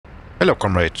Hello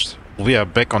comrades, we are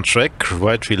back on track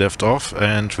right we left off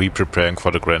and we preparing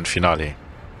for the grand finale.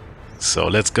 So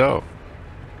let's go!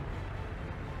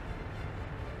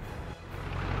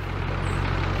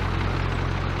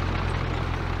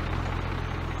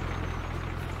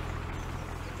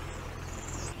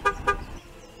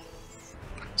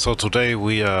 So today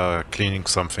we are cleaning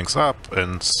some things up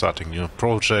and starting new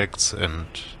projects, and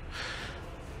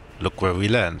look where we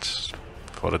land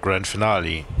for the grand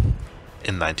finale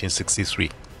in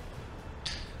 1963.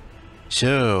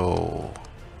 So,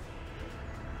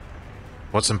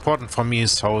 what's important for me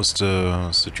is how is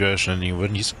the situation in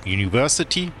the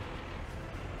university.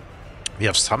 We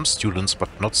have some students, but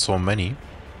not so many.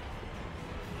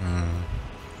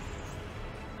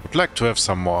 Would like to have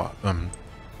some more.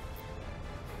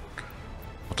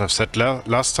 What I've said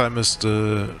last time is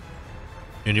the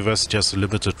university has a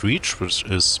limited reach, which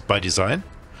is by design.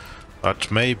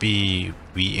 But maybe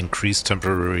we increase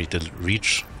temporarily the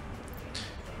reach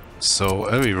so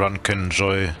everyone can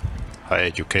enjoy higher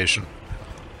education.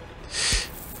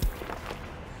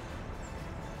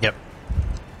 Yep.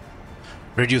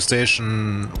 Radio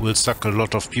station will suck a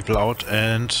lot of people out,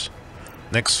 and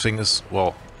next thing is,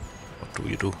 well, what do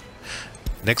we do?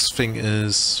 Next thing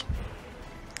is,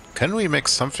 can we make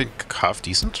something half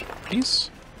decent, please?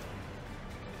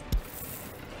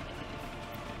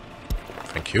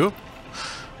 Thank you.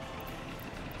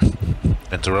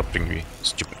 Interrupting me,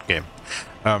 stupid game.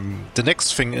 The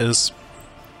next thing is,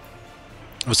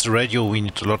 with the radio we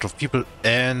need a lot of people,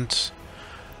 and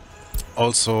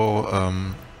also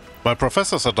my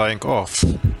professors are dying off,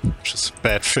 which is a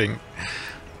bad thing.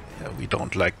 Yeah, we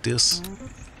don't like this.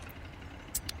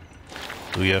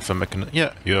 Do you have a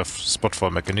yeah, you have spot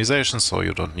for mechanization, so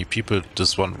you don't need people.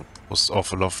 This one was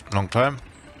off a long time.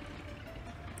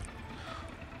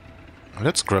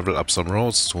 Let's gravel up some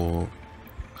roads to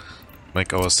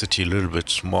make our city a little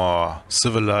bit more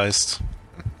civilized.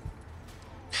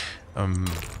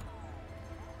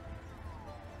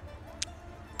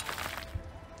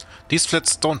 These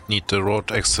flats don't need the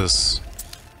road access,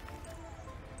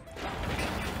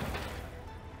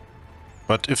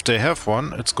 but if they have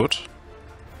one, it's good.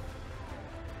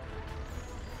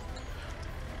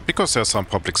 Because there are some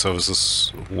public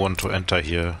services who want to enter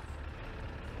here,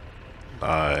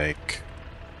 like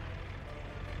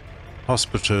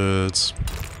hospitals,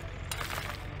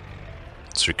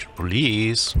 secret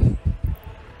police,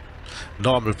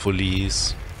 normal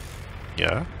police,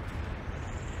 yeah.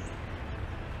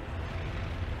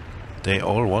 They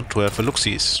all want to have a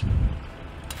look-sees.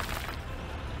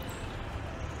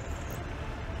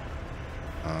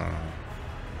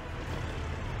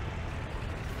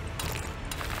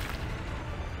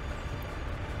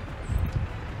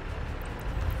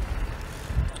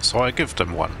 So I give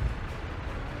them one.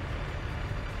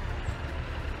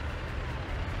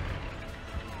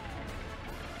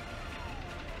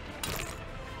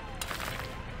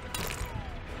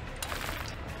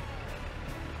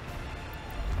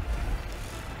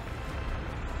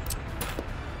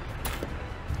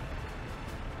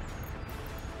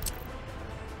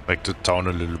 Make the town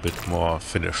a little bit more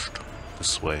finished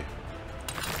this way.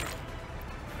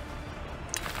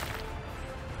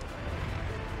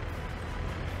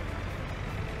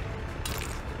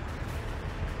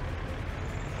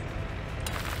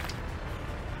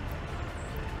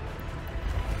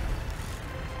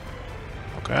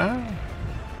 Okay.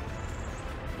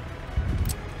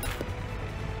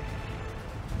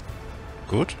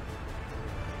 Good.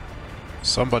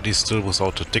 Somebody still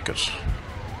without a ticket.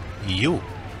 You.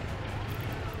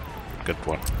 Get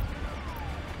one.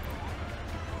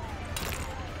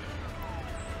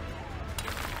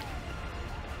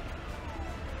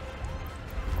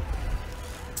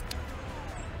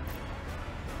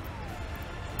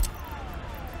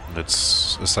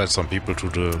 Let's assign some people to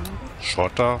the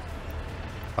shorter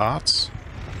parts.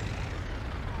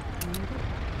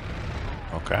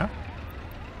 Okay.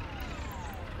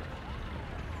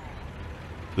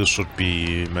 This should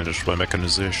be managed by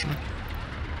mechanization.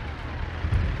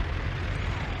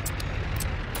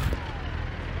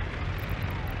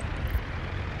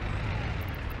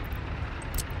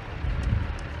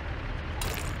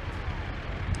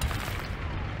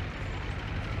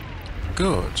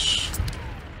 Good.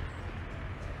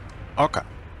 Okay.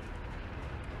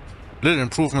 Little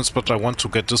improvements, but I want to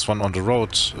get this one on the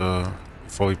road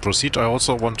before we proceed. I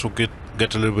also want to get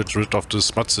a little bit rid of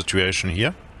this mud situation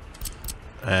here.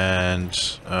 And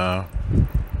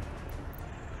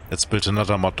let's build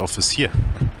another mud office here.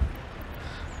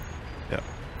 Yeah.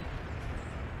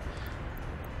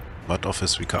 Mud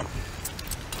office we come.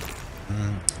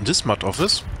 This mud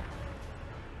office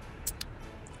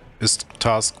is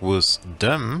tasked with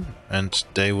them, and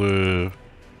they will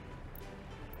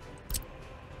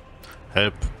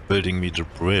help building me the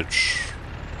bridge.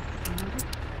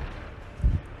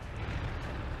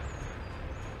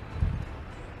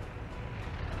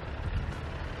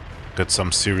 Get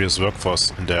some serious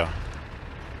workforce in there.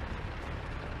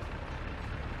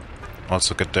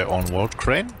 Also get their own road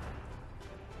crane.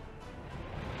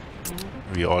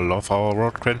 We all love our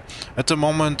road crane. At the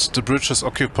moment the bridge is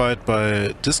occupied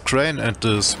by this crane and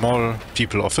the small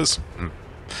people office.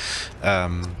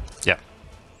 Yeah.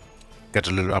 Get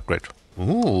a little upgrade.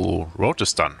 Ooh, road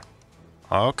is done.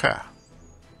 Okay.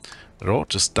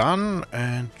 Road is done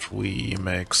and we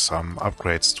make some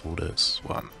upgrades to this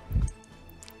one.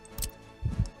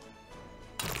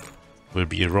 Will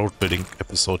be a road building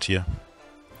episode here.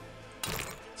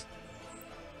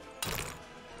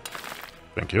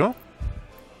 Thank you.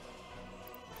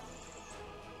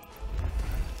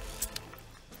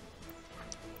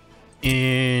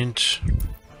 And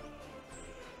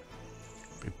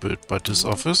we built by this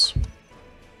office.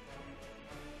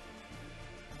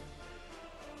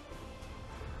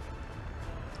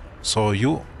 So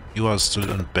you are still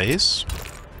in base.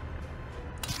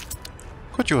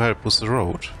 Could you help with the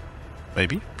road?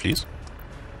 Maybe, please.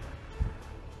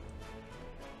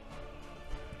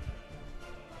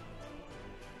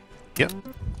 Yeah.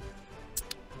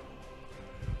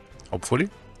 Hopefully.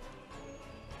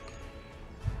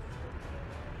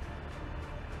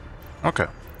 Okay.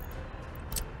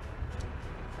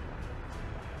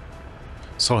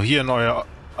 So here in our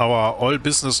oil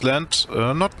business land,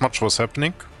 not much was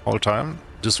happening all time.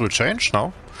 This will change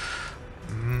now.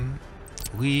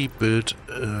 We built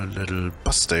a little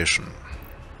bus station.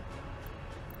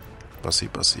 Bussy,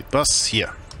 bus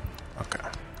here. Okay.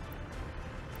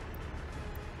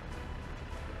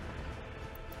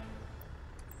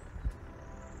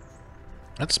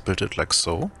 Let's build it like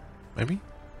so, maybe.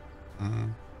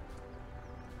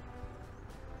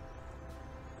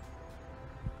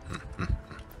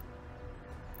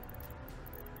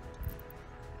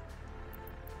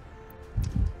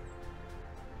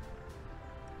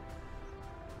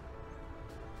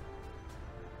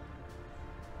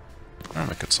 I'll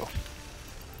make it so.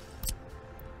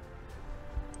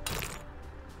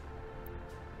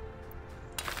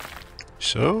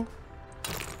 So.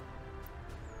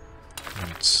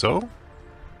 And so.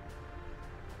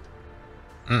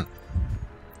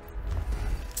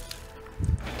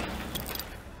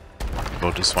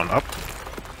 Load this one up.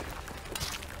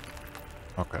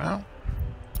 Okay.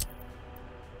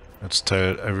 Let's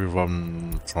tell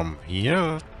everyone from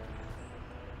here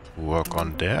to work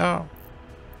on there.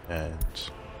 And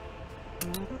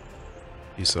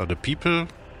these are the people,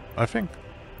 I think.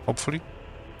 Hopefully.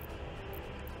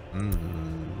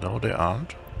 No, they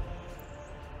aren't.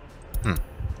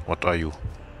 What are you?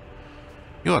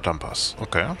 You are dumpers.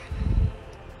 Okay.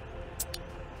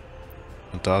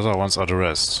 And the other ones are the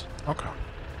rest. Okay.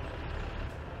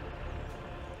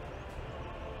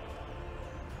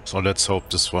 So let's hope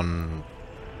this one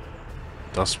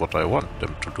does what I want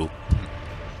them to do.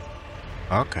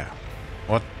 Okay.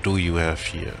 What do you have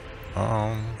here?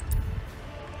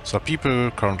 So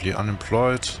people currently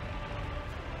unemployed.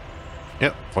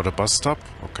 Yeah, for the bus stop.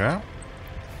 Okay.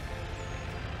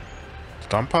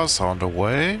 Dumpers are on the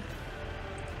way.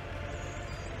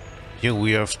 Here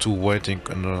we have two waiting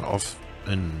in the off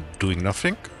and doing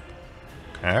nothing.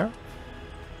 Okay.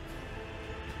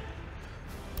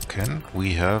 Can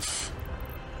we have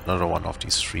another one of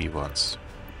these three ones?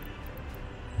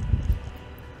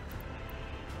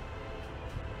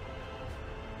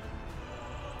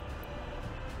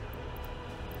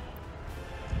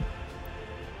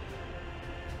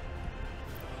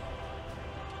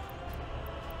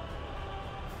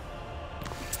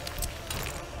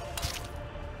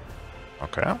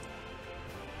 Okay.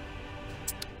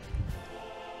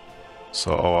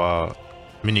 So our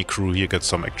mini crew here gets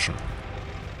some action.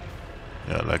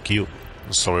 Yeah, like you.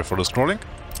 Sorry for the scrolling.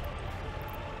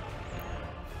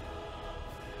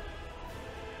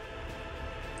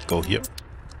 Go here.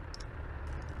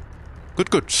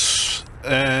 Good.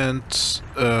 And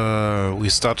we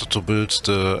started to build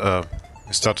the.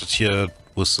 We started here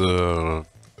with the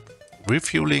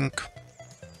refueling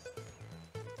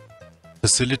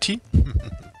facility.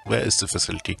 Where is the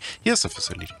facility? Here's the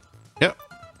facility. Yeah,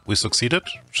 we succeeded,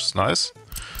 which is nice.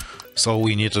 So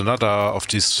we need another of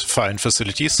these fine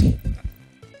facilities.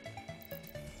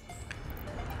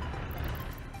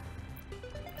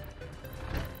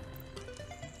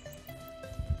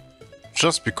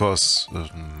 Just because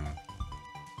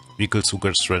vehicles who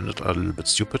get stranded are a little bit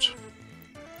stupid.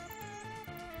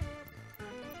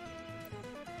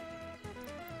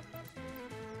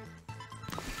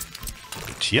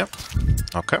 right here.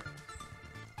 Okay.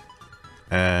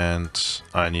 And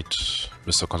I need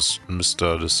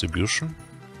Mr. Distribution.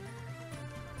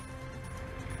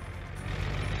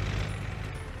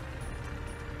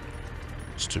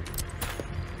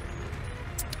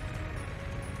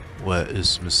 Where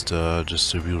is Mr.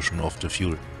 Distribution of the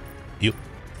fuel? You.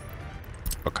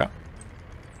 Okay.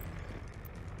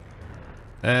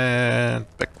 And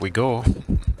back we go.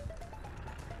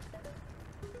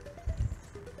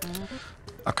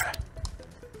 Okay.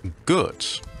 Good.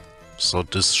 So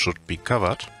this should be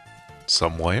covered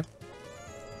some way.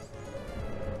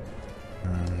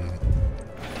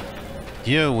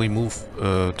 Here we move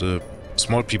the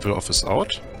small people office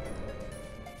out.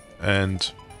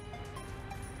 And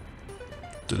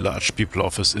the large people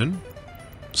office in.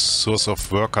 Source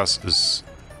of workers is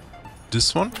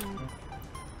this one.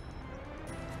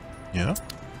 Yeah.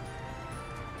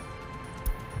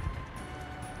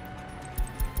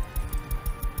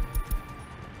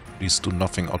 Please do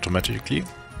nothing automatically.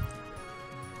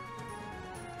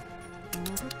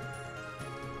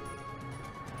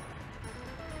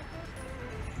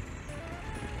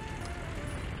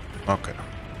 Okay.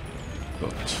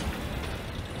 Good.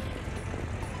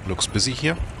 Looks busy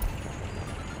here.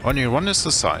 Only one is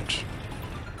assigned.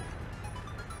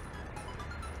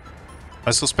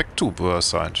 I suspect two were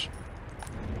assigned.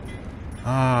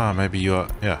 Ah, maybe you're...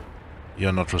 yeah.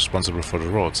 You're not responsible for the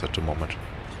roads at the moment.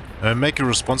 Make you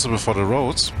responsible for the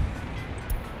roads.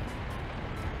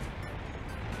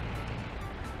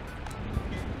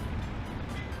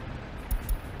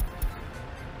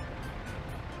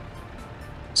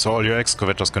 So all your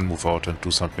excavators can move out and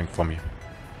do something for me.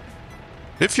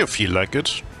 If you feel like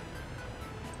it.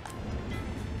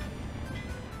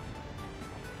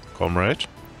 Comrade.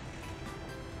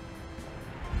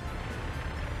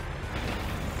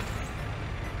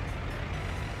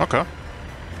 Okay.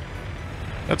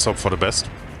 Let's hope for the best.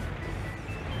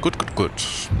 Good, good, good.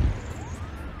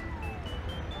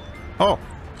 Oh,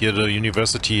 here the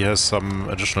university has some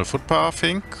additional footpath, I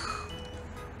think.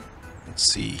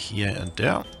 Let's see, here and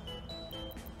there.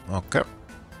 Okay.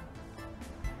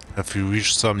 Have we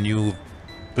reached some new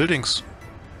buildings?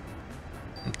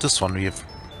 This one we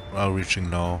are reaching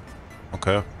now.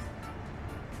 Okay.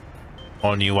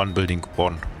 Only one building,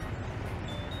 one.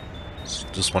 So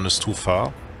this one is too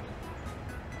far.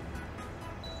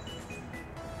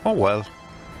 Oh well.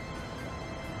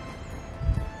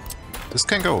 This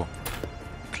can go.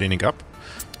 Cleaning up.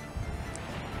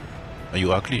 Are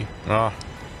you ugly? Ah.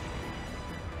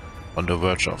 On the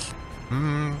verge of.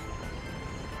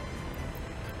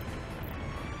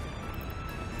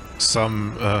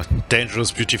 Some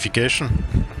dangerous beautification.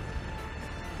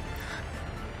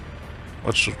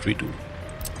 What should we do?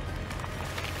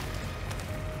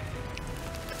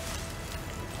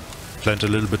 Plant a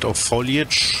little bit of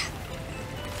foliage.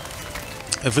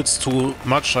 If it's too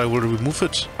much, I will remove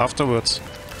it afterwards.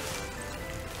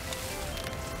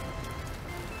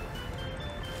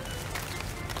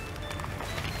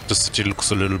 The city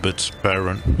looks a little bit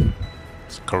barren.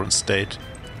 Its current state.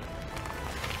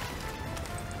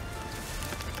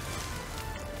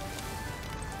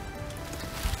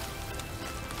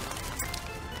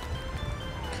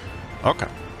 Okay.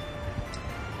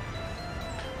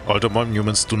 All the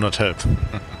monuments do not help.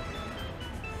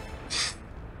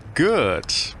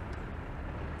 Good.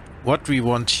 What we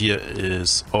want here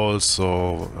is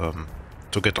also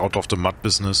to get out of the mud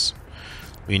business.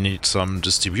 We need some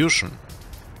distribution.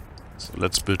 So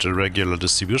let's build a regular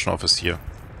distribution office here.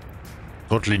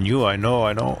 Totally new, I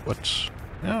know, but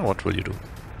yeah, what will you do?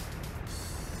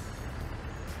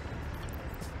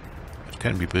 It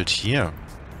can be built here.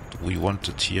 Do we want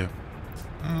it here?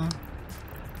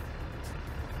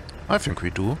 I think we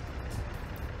do.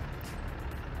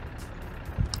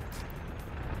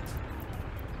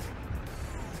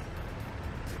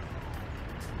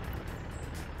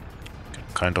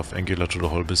 Kind of angular to the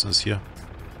whole business here.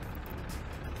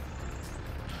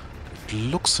 It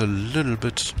looks a little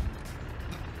bit...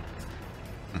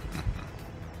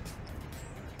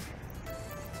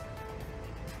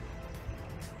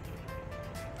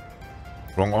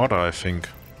 wrong order, I think.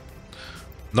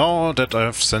 Now that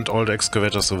I've sent all the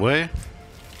excavators away...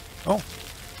 Oh,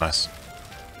 nice.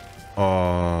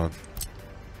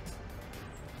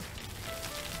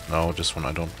 No, this one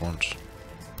I don't want.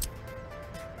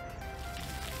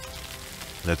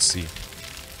 Let's see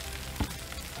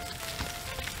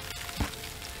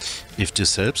if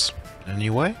this helps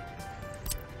anyway.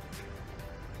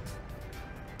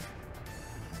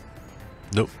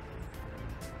 Nope.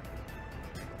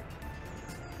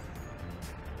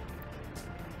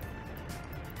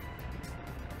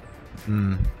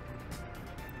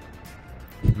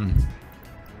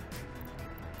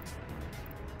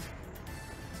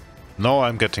 Now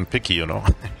I'm getting picky, you know.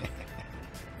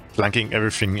 Plunking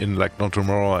everything in like no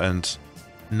tomorrow, and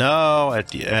now at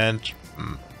the end...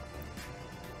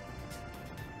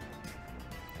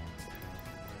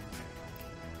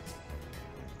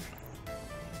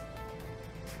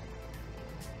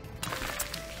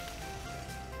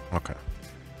 Okay.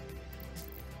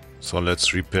 So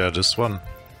let's repair this one.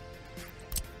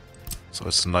 So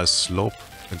it's a nice slope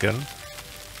again.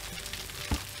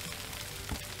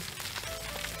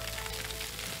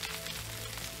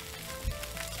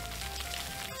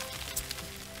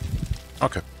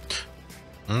 Okay.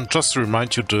 Just to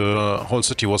remind you, the whole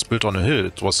city was built on a hill.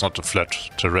 It was not a flat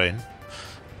terrain.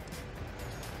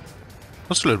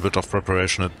 Just a little bit of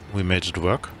preparation and we made it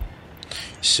work.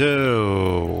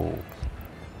 So...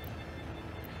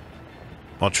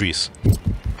 more trees.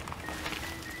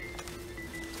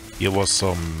 Here was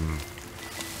some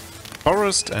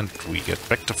forest and we get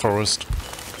back to forest.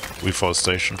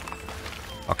 Reforestation.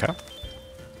 Okay.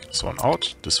 This one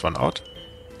out, this one out.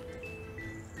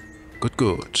 Good,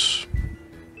 good.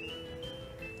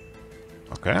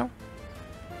 Okay.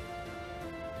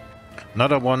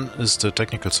 Another one is the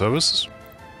technical services.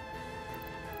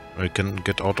 We can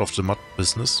get out of the mud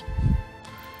business.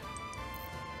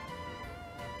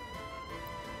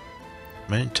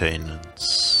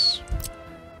 Maintenance.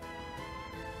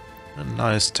 A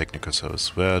nice technical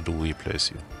service. Where do we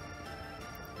place you?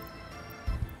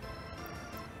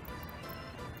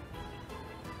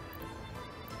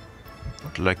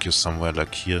 I'd like you somewhere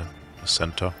like here, the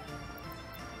center.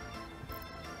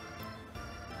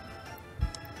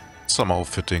 Somehow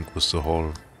fitting with the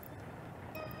whole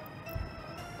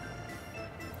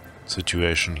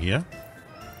situation here.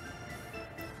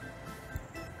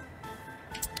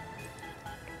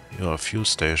 You're a fuel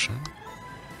station.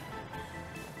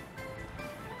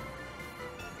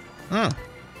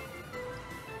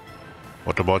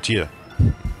 What about here?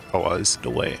 Power is the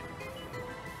way.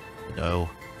 No.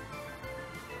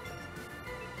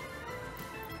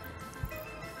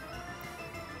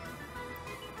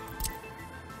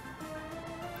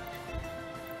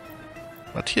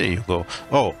 But here you go.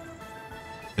 Oh,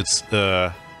 it's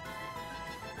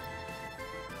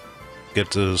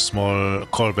get a small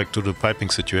callback to the piping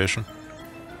situation.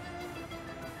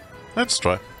 Let's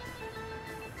try.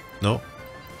 No.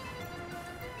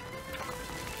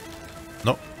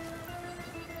 No.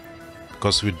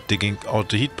 Because we're digging out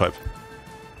the heat pipe.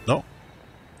 No.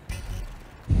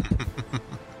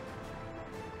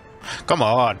 Come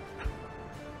on.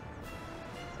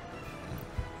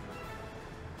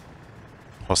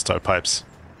 Hostile pipes.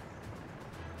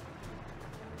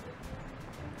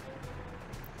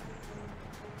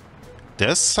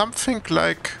 There's something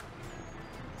like...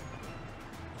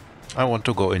 I want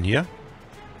to go in here.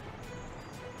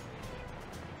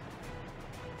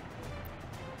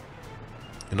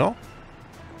 You know?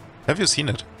 Have you seen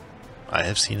it? I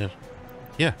have seen it.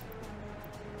 Yeah.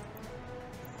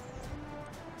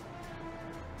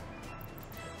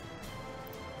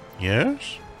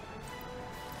 Yes?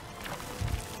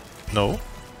 No.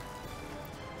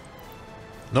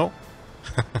 No.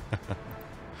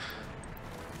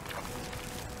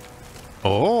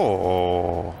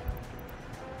 Oh.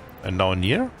 And now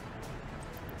near?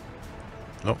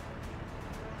 No.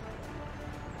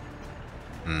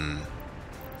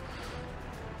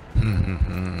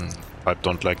 Pipe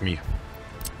don't like me.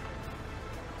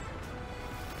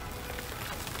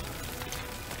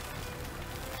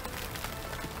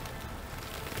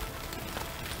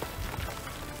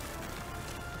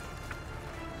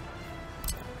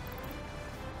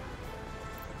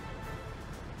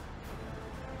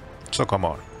 So come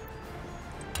on.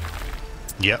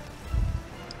 Yeah.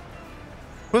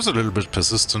 Was a little bit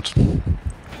persistent.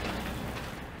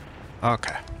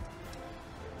 Okay.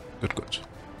 Good, good.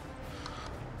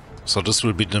 So this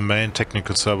will be the main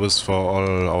technical service for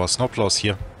all our snowplows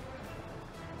here.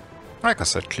 Like I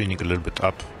said, cleaning a little bit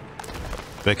up.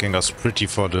 Making us pretty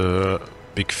for the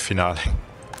big finale.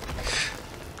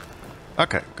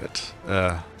 Okay, good.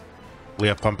 We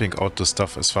are pumping out the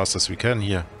stuff as fast as we can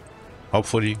here.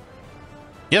 Hopefully.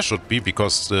 Yeah, should be,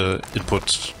 because the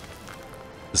input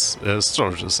is,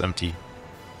 storage is empty.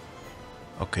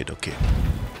 Okay, okay.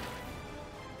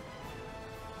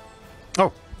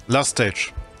 Oh, last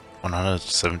stage.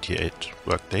 178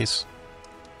 work days.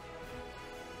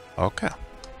 Okay.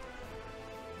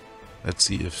 Let's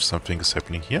see if something is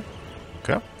happening here.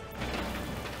 Okay.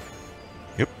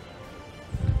 Yep.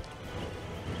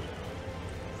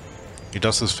 He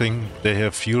does this thing. They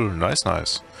have fuel. Nice,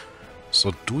 nice.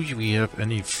 So do we have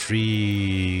any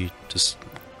free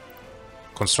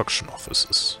construction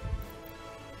offices.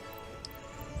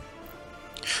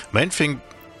 Main thing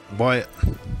why,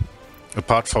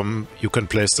 apart from you can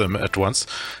place them at once,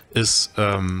 is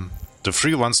the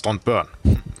free ones don't burn.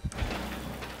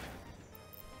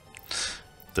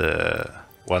 The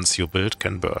ones you build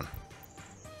can burn.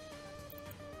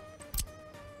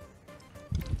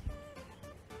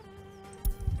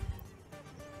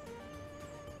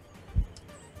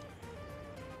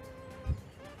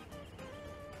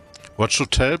 What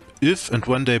should help if and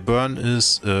when they burn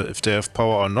is if they have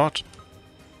power or not.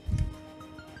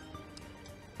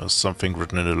 There's something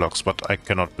written in the logs, but I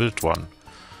cannot build one.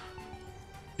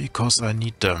 Because I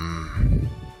need them.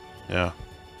 Yeah.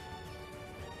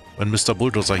 When Mr.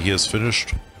 Bulldozer here is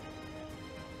finished.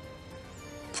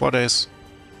 4 days.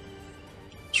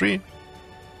 3,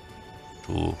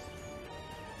 2,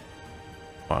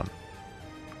 1.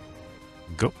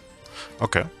 Go.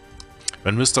 Okay.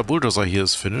 When Mr. Bulldozer here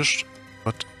is finished,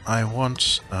 but I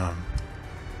want,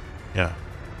 yeah,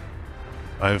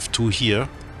 I have 2 here.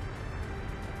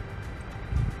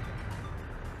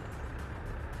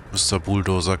 Mr.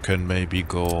 Bulldozer can maybe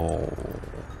go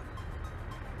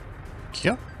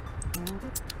here.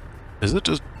 Is it?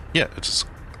 Yeah, it is.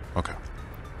 Okay.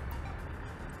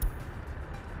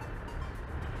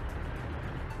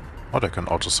 Or they can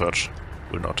auto search.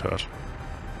 Will not hurt.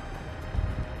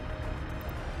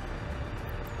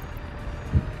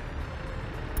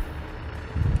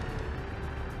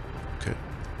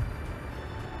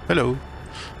 Hello.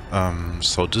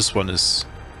 So this one is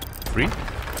 3.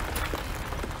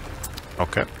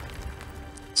 Okay.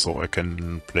 So I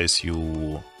can place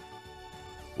you...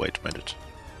 Wait a minute.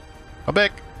 I'm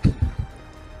back!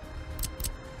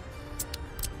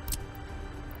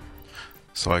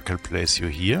 So I can place you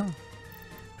here.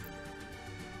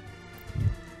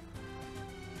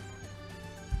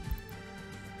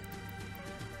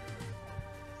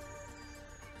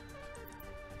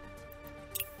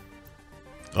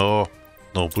 Oh,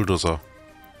 no bulldozer.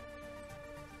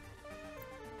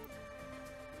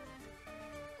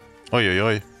 Oi, oi,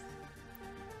 oi.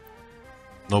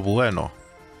 No bueno.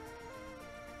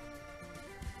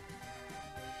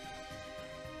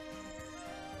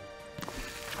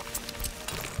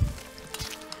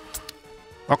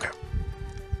 Okay.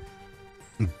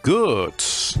 Good.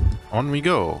 On we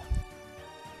go.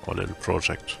 Our little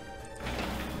project.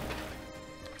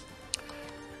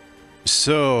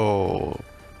 So...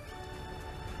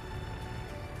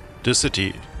 the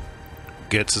city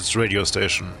gets its radio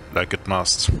station like it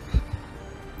must.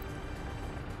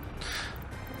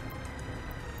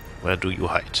 Where do you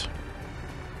hide?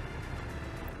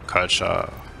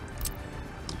 Culture.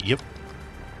 Yep.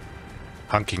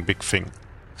 Hunking big thing.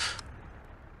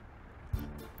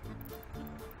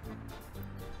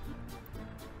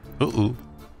 Uh-oh.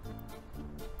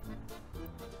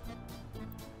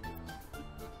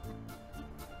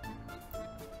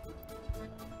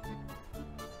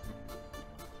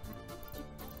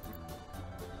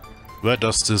 Where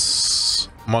does this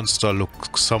monster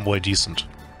look somewhere decent?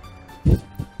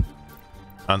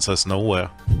 Answer is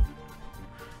nowhere.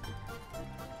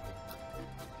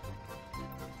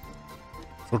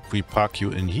 Should we park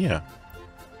you in here?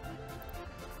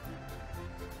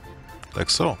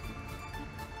 Like so.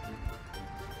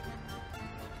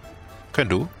 Can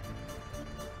do.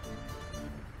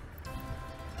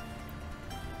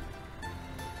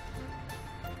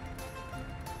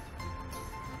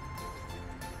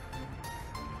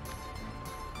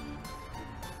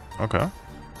 Okay.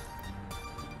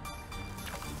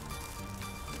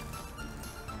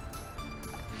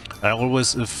 I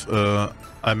always, if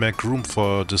I make room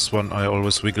for this one, I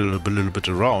always wiggle a little bit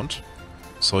around,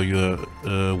 so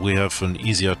we have an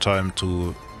easier time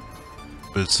to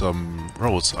build some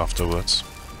roads afterwards.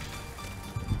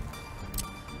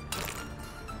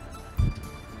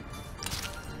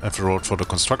 I have a road for the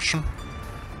construction.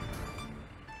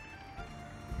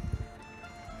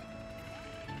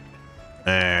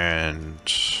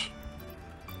 And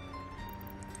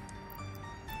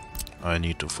I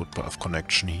need a footpath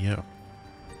connection here.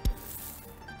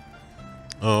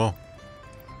 Oh,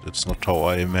 that's not how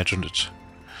I imagined it.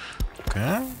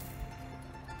 Okay.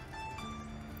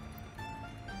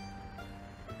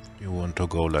 You want to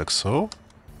go like so.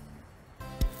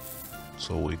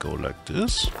 So we go like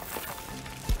this.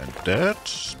 And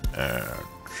that. And...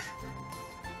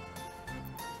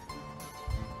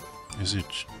 is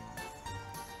it...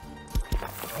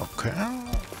 okay.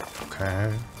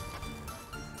 Okay.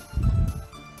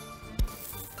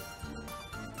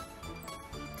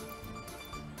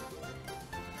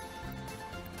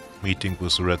 Meeting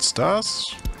with red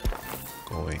stars.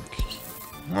 Going...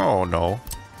 oh no.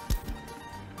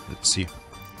 Let's see.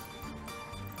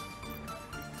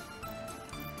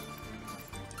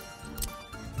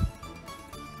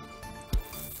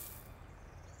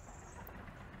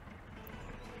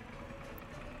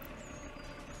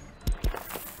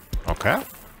 Okay.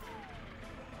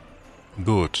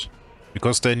 Good.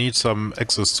 Because they need some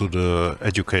access to the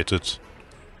educated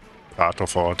part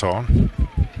of our town.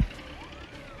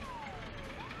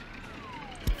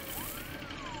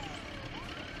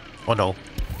 Oh no.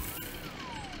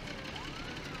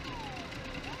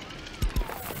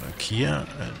 Like here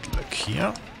and like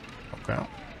here. Okay.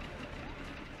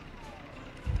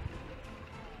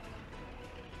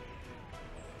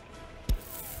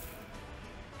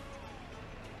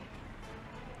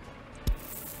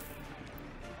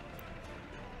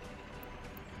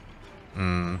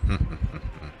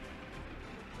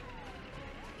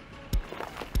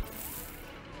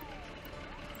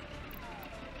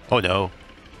 Oh no.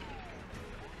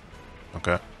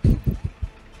 Okay.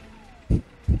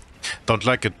 Don't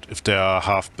like it if they are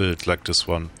half built like this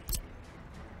one.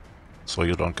 So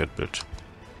you don't get built.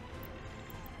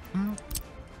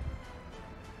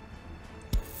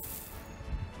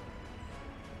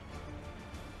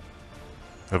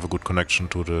 Have a good connection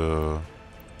to the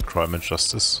crime and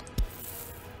justice.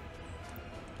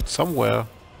 Somewhere.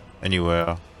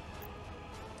 Anywhere.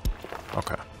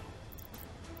 Okay.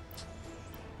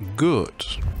 Good.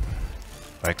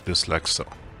 Like this, like so.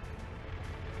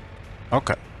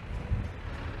 Okay.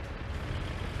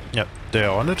 Yep, they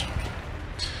are on it.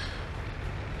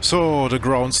 So, the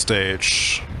ground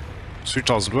stage.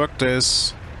 3000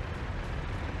 workdays.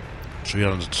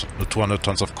 200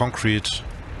 tons of concrete.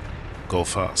 Go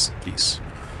fast, please.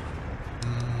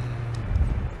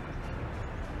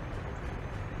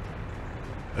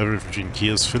 Everything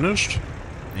here is finished.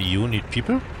 You need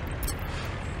people.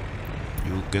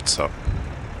 You get some.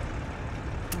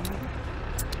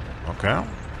 Okay.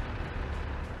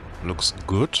 Looks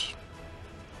good.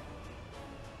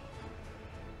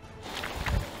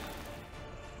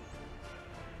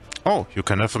 Oh, you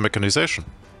can have a mechanization.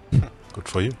 Good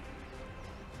for you.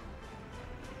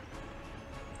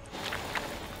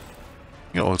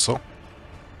 You also.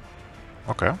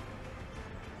 Okay.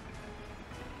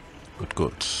 Good,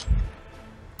 good.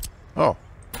 Oh.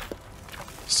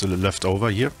 Still a leftover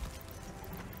here.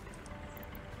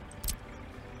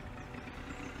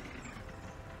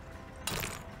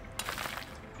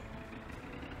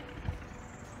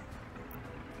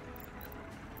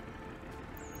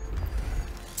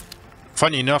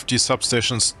 Funny enough, these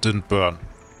substations didn't burn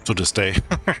to this day.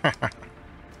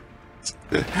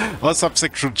 All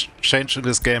substations change in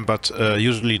this game, but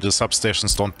usually the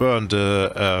substations don't burn,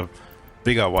 the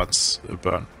bigger ones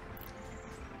burn.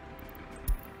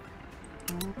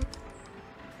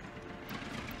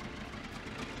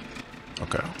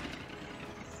 Okay.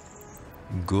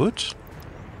 Good.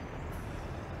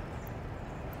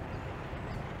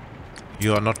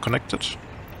 You are not connected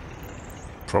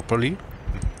properly.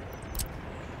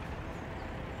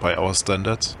 By our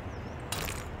standards.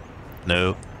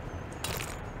 No.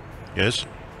 Yes.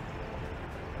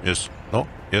 Yes. No.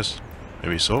 Yes.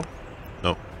 Maybe so.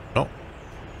 No. No.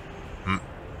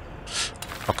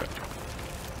 Okay.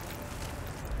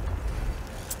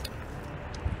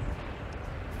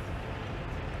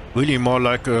 Really more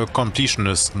like a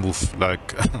completionist move,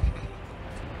 like...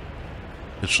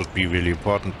 It should be really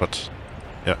important, but...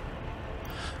 Yeah.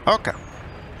 Okay.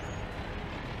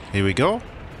 Here we go.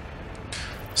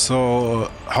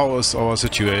 So, how is our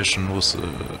situation with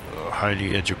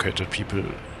highly educated people?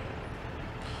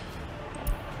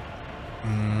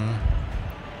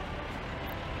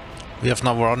 We have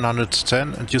now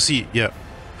 110, and you see, yeah,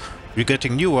 we're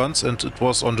getting new ones, and it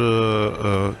was on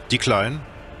the decline.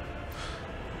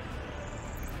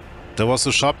 There was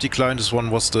a sharp decline. This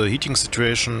one was the heating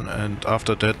situation, and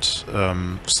after that,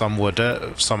 some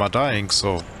are dying.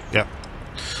 So, yeah,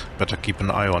 better keep an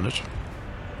eye on it.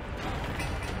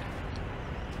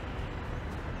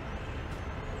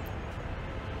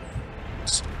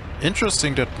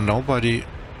 Interesting that nobody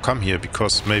come here,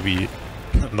 because maybe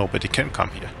nobody can come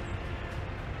here.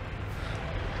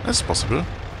 That's possible.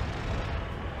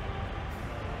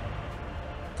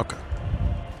 Okay.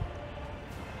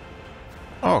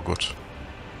 Oh, good.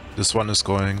 This one is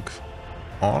going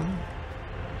on.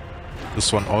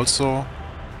 This one also.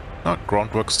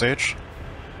 Groundwork stage.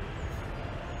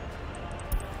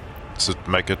 Does it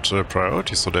make it a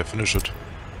priority so they finish it?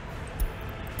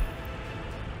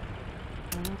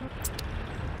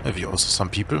 Maybe also some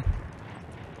people.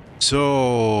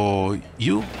 So,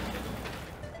 you...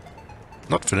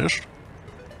 Not finished?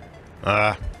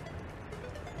 Ah.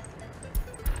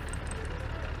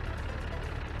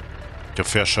 Your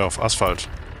fair share of asphalt,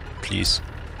 please.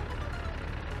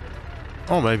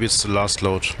 Oh, maybe it's the last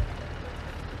load.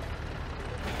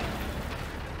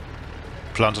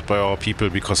 Planted by our people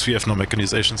because we have no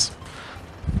mechanizations.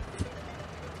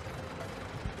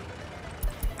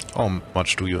 How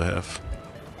much do you have?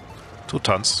 2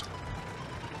 tons.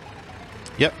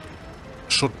 Yeah,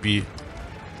 should be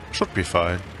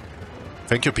fine.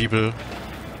 Thank you, people.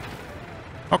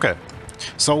 Okay,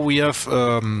 so we have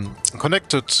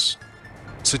connected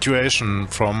situation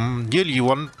from nearly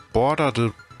one border.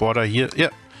 The border here, yeah,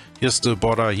 here's the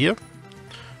border here,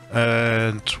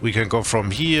 and we can go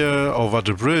from here over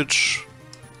the bridge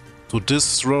to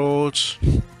this road,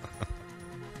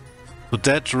 to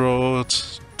that road,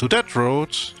 to that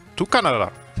road, to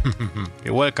Canada.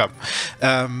 You're welcome.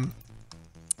 And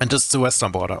this is the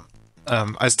western border.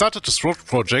 I started this road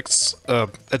projects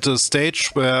at a stage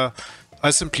where I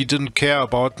simply didn't care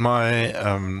about my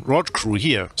road crew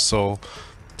here, so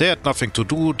they had nothing to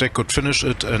do, they could finish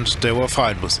it and they were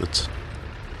fine with it.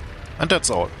 And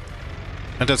that's all.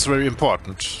 And that's very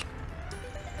important.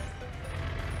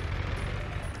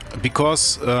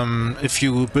 Because if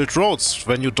you build roads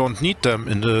when you don't need them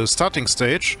in the starting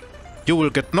stage, you will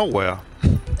get nowhere.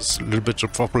 It's a little bit a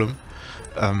problem.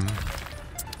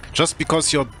 Just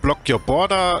because you block your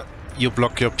border, you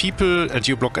block your people, and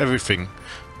you block everything.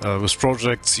 With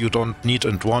projects you don't need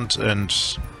and want and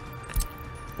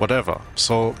whatever.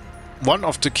 So one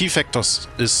of the key factors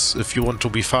is, if you want to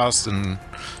be fast in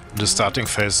the starting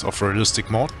phase of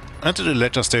realistic mode, and in the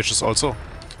later stages also,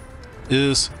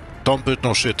 is don't build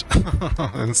no shit.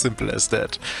 As simple as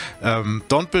that.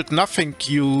 Don't build nothing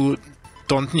you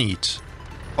don't need.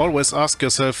 Always ask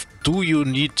yourself, do you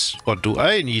need, or do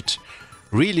I need,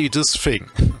 really this thing?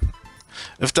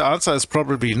 If the answer is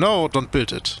probably no, don't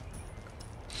build it.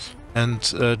 And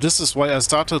this is why I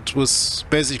started with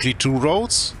basically 2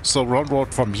 roads. So one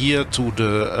road from here to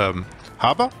the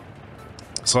harbor.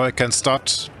 So I can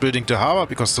start building the harbor,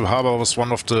 because the harbor was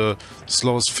one of the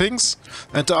slowest things.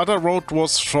 And the other road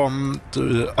was from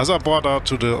the other border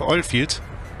to the oil field.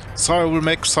 So I will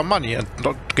make some money and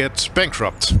not get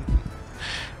bankrupt.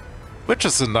 Which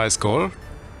is a nice goal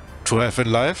to have in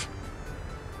life.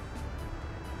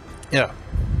 Yeah.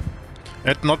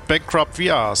 And not bankrupt we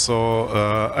are,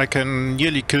 so I can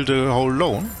nearly kill the whole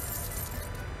loan.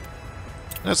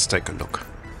 Let's take a look.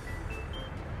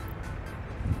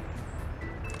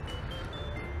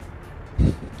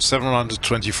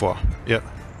 $724, yeah.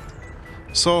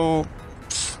 So,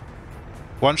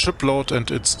 one shipload and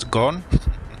it's gone.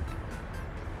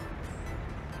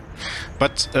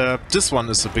 But this one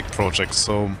is a big project,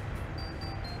 so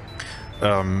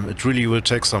it really will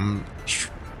take some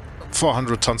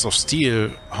 400 tons of steel.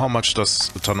 How much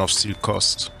does a ton of steel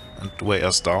cost? And weigh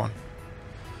us down.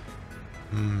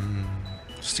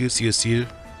 Steel.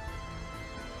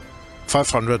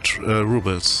 500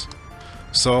 rubles.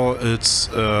 So it's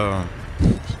 10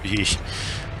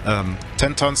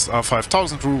 tons are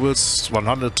 5,000 rubles,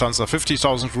 100 tons are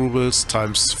 50,000 rubles,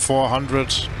 times 400,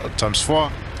 times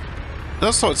 4.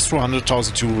 So it's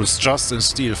 200,000 euros just in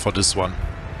steel for this one.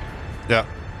 Yeah,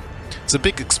 it's a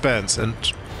big expense, and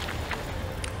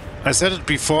I said it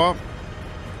before,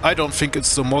 I don't think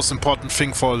it's the most important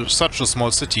thing for such a small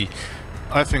city.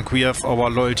 I think we have our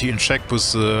loyalty in check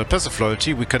with passive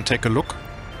loyalty. We can take a look.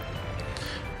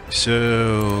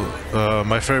 So,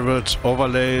 my favorite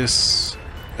overlays,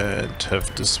 and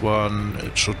have this one.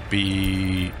 It should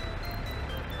be...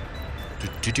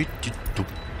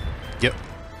 Yep.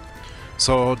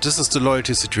 So, this is the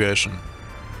loyalty situation.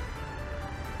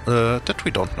 That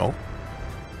we don't know.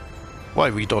 Why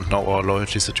we don't know our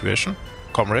loyalty situation,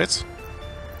 comrades?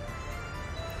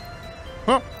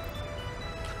 Well,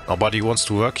 nobody wants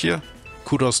to work here.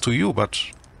 Kudos to you, but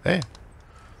hey.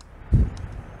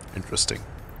 Interesting.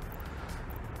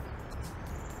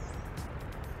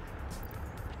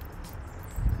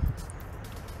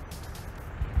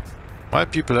 My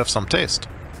people have some taste.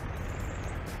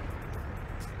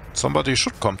 Somebody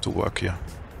should come to work here.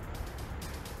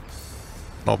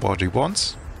 Nobody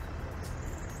wants.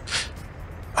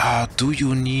 Do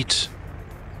you need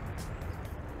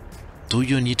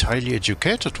highly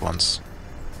educated ones?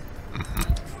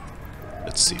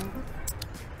 Let's see.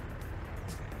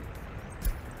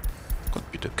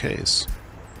 Could be the case.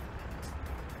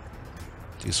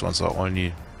 These ones are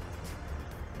only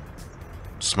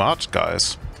smart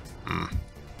guys.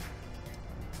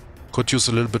 Could use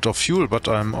a little bit of fuel, but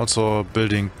I'm also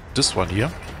building this one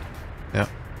here. Yeah.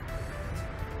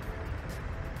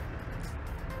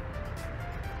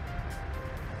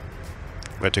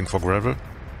 Waiting for gravel.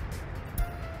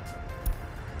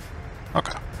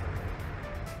 Okay.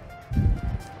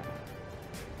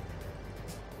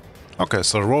 Okay,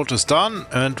 so the road is done,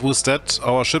 and with that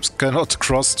our ships cannot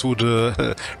cross to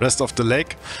the rest of the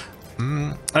lake.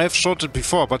 I have showed it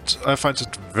before, but I find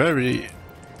it very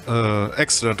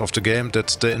excellent of the game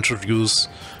that they introduce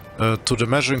to the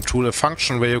measuring tool a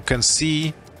function where you can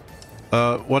see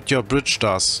what your bridge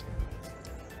does.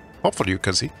 Hopefully you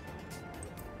can see.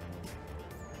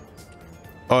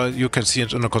 Or you can see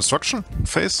it in the construction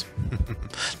phase.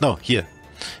 No, here.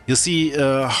 You see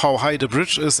how high the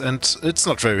bridge is, and it's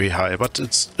not very high, but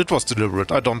it was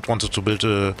deliberate. I don't want to build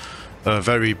a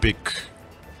very big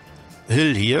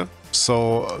hill here,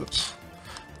 so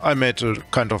I made a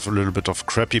kind of a little bit of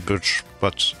crappy bridge,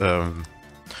 but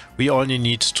we only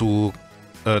need to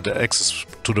the access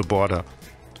to the border.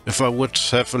 If I would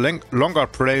have a longer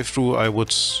playthrough, I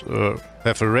would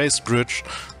have a raised bridge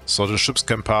so the ships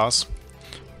can pass.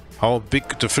 How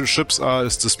big the ships are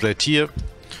is displayed here.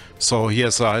 So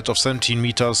here's a height of 17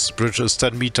 meters, bridge is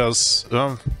 10 meters.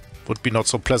 Would be not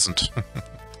so pleasant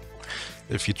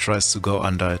if he tries to go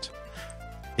under it.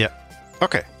 Yeah,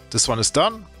 okay, this one is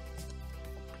done.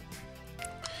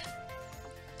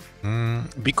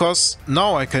 Because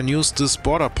now I can use this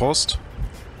border post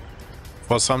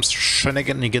for some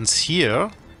shenanigans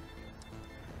here.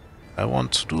 I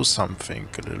want to do something,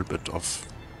 a little bit of...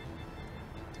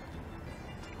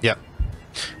 Yeah.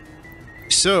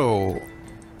 So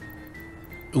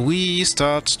we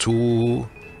start to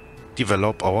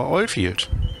develop our oil field.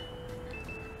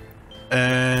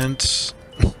 And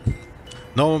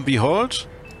lo and behold,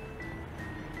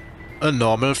 a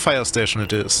normal fire station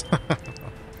it is.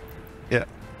 Yeah.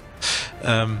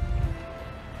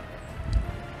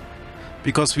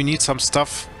 Because we need some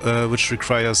stuff which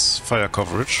requires fire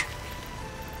coverage.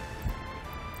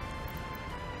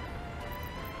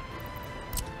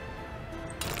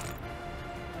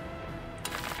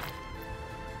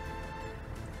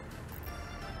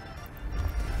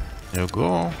 There you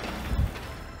go.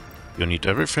 You need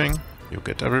everything. You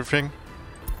get everything.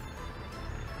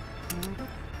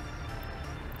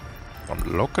 From the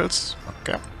locals.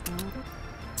 Okay.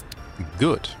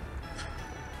 Good.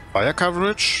 Fire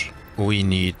coverage. We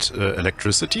need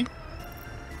electricity.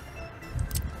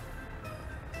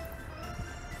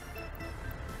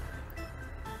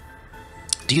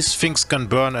 These things can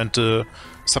burn, and the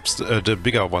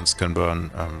bigger ones can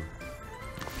burn.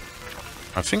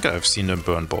 I think I've seen them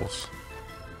burn both.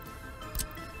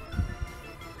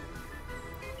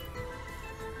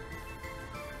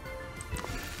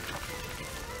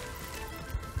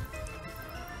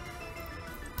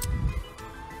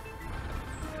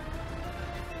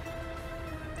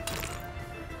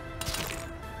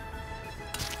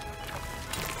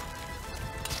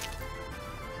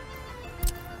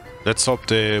 Let's hope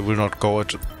they will not go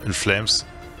in flames.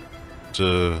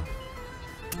 The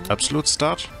absolute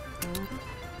start.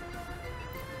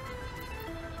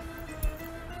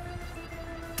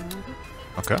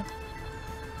 Okay.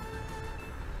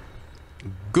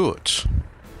 Good.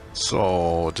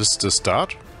 So this is the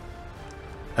start.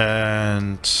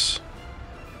 And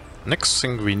next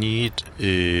thing we need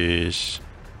is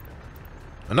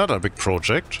another big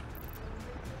project.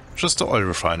 Just the oil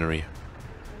refinery.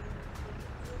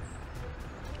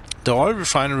 The oil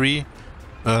refinery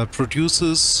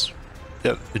produces,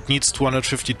 it needs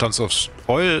 250 tons of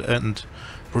oil and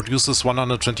produces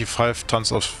 125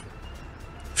 tons of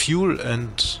fuel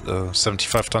and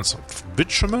 75 tons of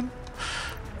bitumen.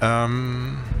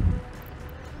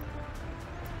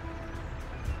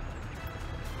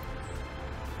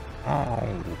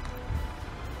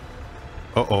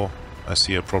 Uh-oh, I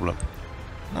see a problem.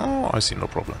 No, I see no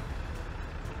problem.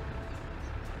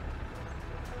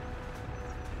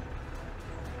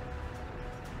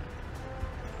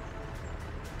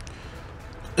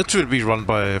 It will be run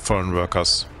by foreign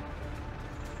workers.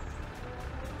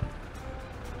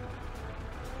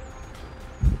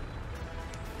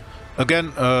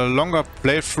 Again, a longer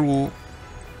playthrough.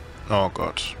 Oh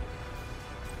god.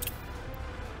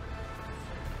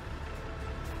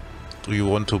 Do you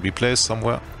want to be placed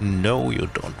somewhere? No, you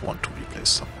don't want to be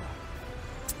placed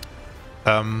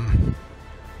somewhere.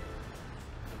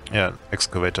 Yeah,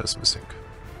 excavator is missing.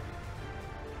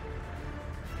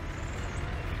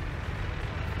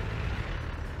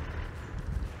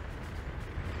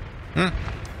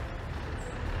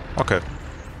 Okay.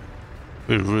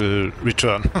 We will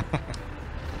return.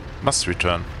 Must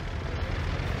return.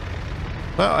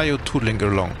 Where are you tootling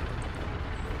along?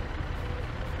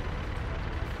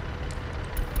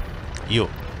 You.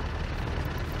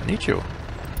 I need you.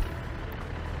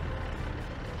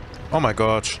 Oh my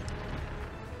god.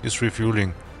 He's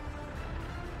refueling.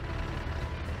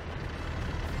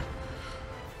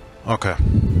 Okay.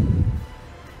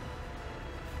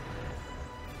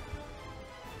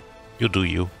 You do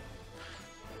you.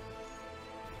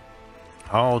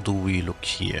 How do we look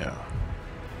here?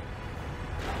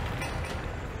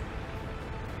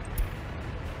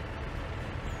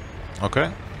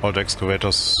 Okay, all the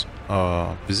excavators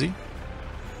are busy.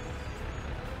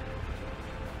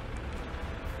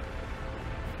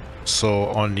 So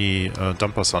only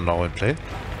dumpers are now in play.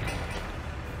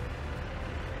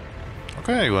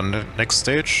 Okay, you're on the next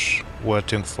stage,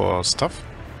 waiting for stuff.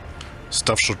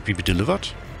 Stuff should be delivered.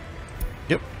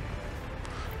 Yep.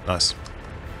 Nice.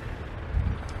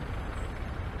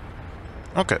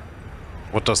 Okay.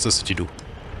 What does the city do?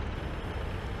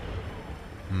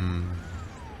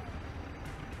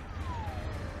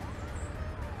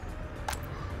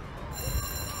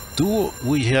 Do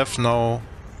we have now...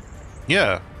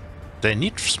 Yeah, they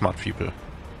need smart people.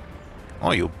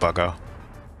 Oh, you bugger.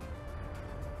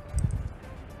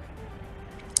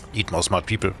 Need more smart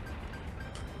people.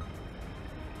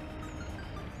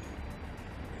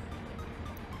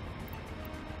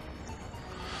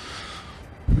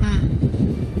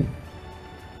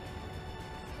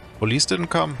 Police didn't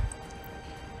come.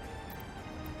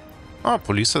 Ah,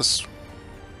 police has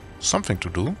something to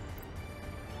do.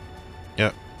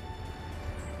 Yeah.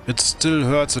 It still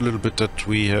hurts a little bit that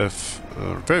we have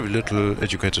very little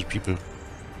educated people.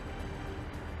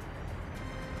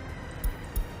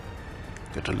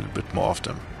 Get a little bit more of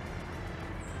them.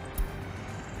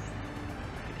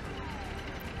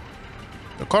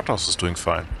 The courthouse is doing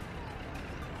fine.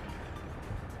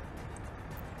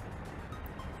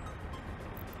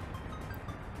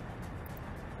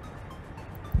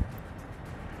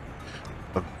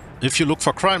 If you look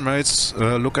for crime rates,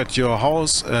 look at your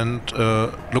house and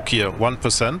look here,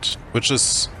 1%, which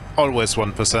is always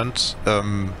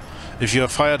 1%. If you are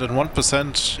fired at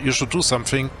 1%, you should do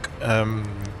something. And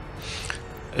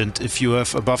if you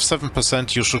have above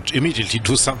 7%, you should immediately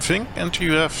do something. And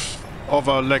you have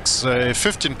over, let's say,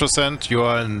 15%, you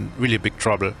are in really big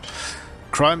trouble.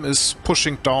 Crime is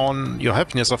pushing down your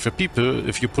happiness of your people.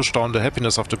 If you push down the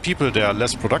happiness of the people, they are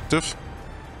less productive.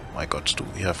 My god, do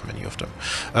we have many of them.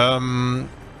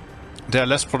 They are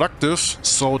less productive,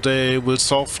 so they will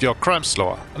solve your crime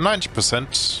slower.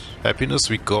 90% happiness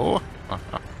we go.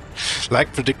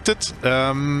 Like predicted.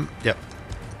 Yeah.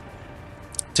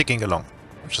 Ticking along,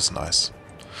 which is nice.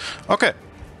 Okay.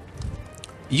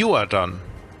 You are done.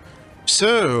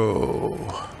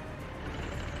 So...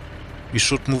 we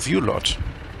should move you lot.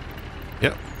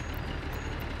 Yeah.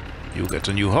 You get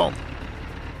a new home.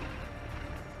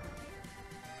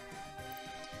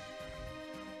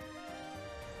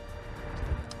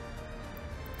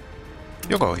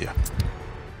 You go here.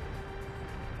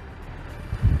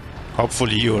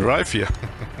 Hopefully you arrive here.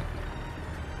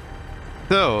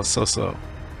 So.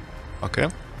 Okay.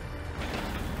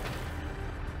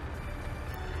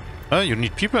 You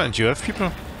need people and you have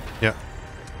people? Yeah.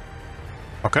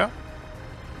 Okay.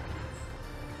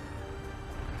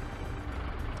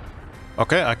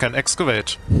 Okay, I can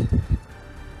excavate.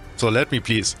 So let me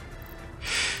please.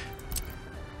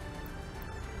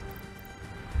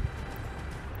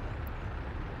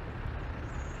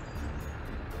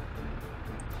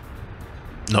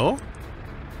 No?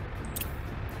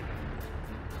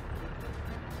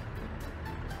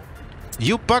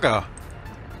 You bugger!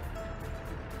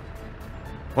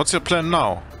 What's your plan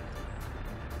now?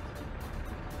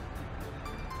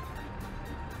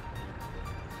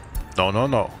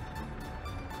 No.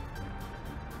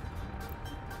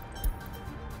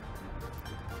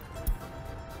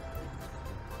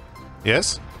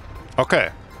 Yes? Okay.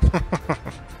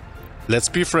 Let's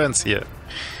be friends here.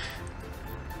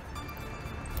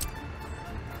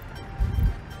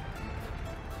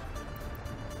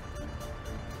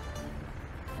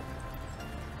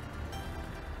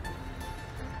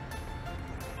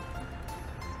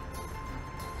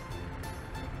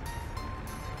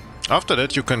 After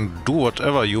that you can do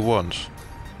whatever you want.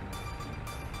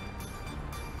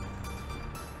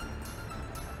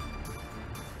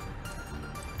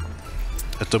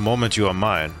 At the moment you are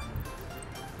mine.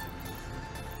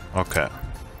 Okay.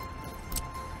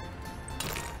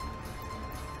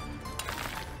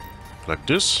 Like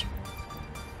this.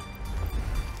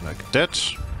 Like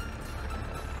that.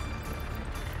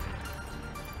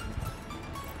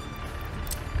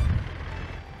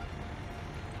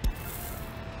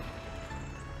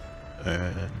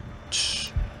 And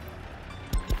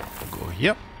go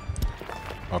here.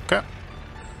 Okay.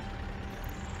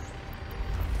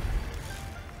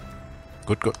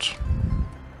 Good.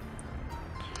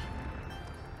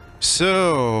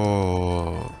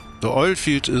 So the oil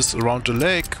field is around the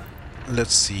lake.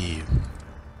 Let's see.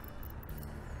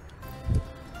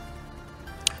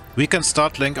 We can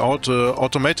start laying out the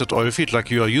automated oil field like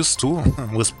you are used to,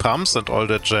 with pumps and all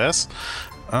that jazz.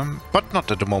 But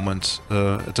not at the moment.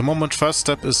 At the moment, first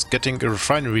step is getting a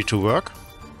refinery to work.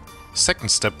 Second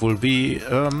step will be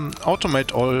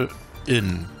automate all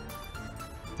in.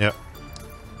 Yeah.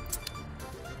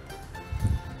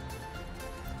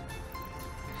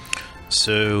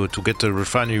 So to get the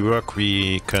refinery work,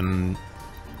 we can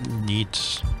need,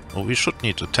 or we should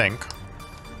need a tank.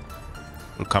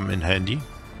 Will come in handy.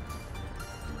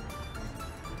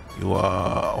 You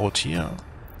are out here.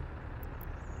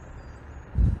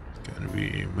 Can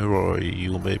we mirror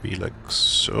you maybe like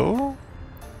so?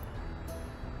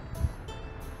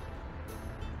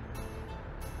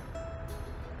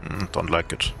 Don't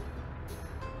like it.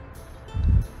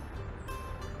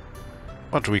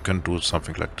 But we can do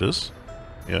something like this.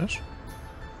 Yes.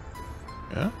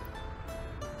 Yeah.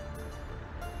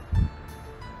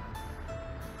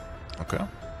 Okay.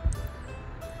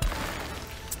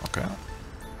 Okay.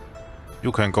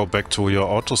 You can go back to your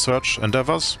auto search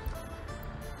endeavors.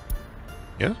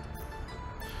 Yeah.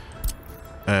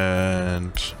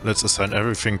 And let's assign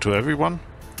everything to everyone.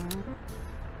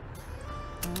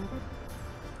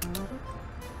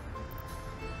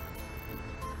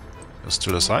 You're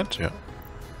still assigned? Yeah.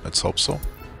 Let's hope so.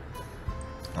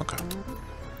 Okay.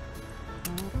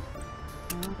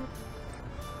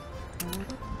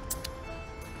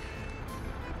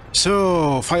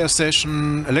 So, fire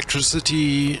station,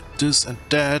 electricity, this and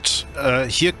that.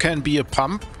 Here can be a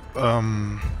pump,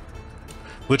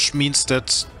 which means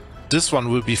that this one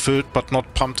will be filled but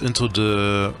not pumped into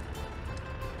the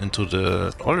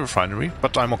oil refinery,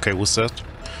 but I'm okay with that.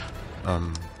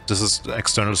 This is the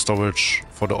external storage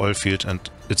for the oil field and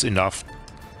it's enough.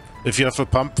 If you have a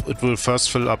pump, it will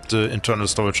first fill up the internal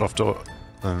storage of the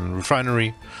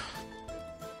refinery,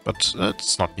 but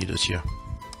it's not needed here.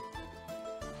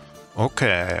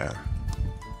 Okay.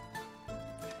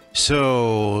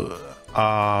 So,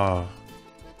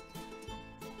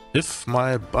 if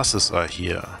my buses are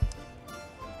here...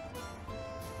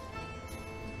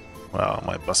 Well,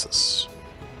 my buses...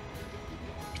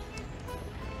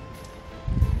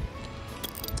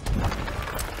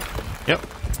 Yep.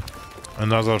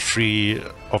 Another free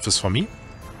office for me.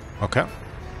 Okay.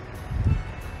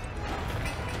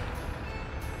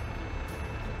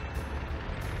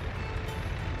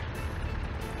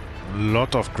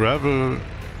 Lot of gravel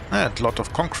and lot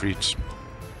of concrete.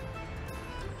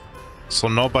 So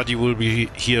nobody will be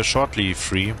here shortly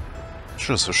free, which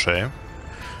is a shame.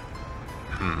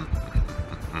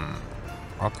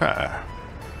 Okay.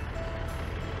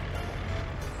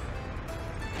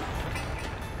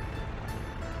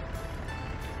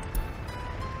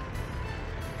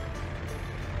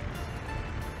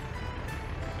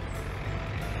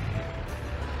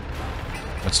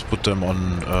 Let's put them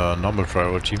on normal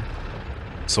priority.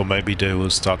 So maybe they will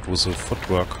start with a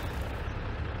footwork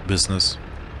business.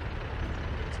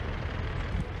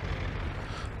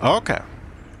 Okay.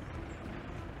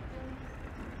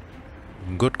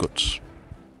 Good, good.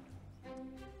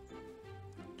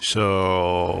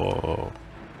 So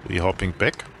we hopping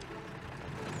back.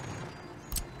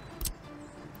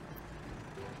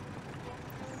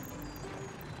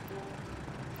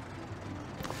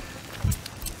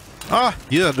 Ah,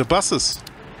 yeah, the buses.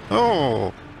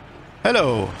 Oh,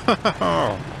 hello.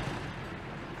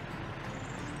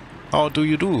 How do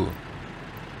you do?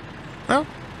 Oh,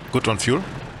 good on fuel.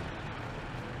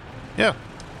 Yeah.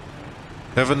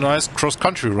 Have a nice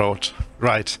cross-country road.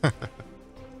 Right.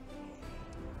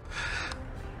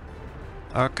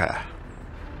 Okay.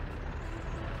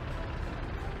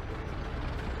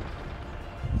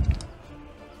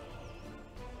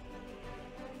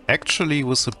 Actually,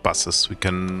 with the buses, we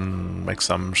can make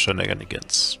some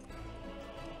shenanigans.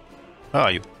 Where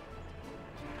are you?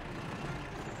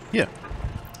 Here.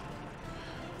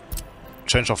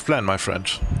 Change of plan, my friend.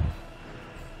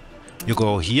 You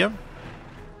go here.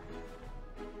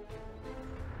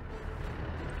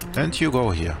 And you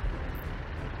go here.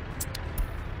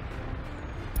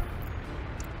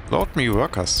 Load me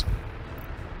workers.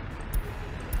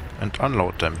 And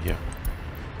unload them here.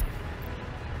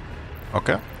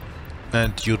 Okay.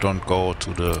 And you don't go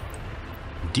to the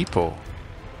depot.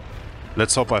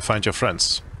 Let's hope I find your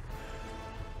friends.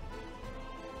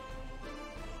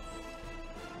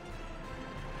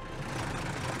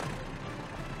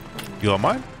 You are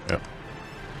mine? Yeah.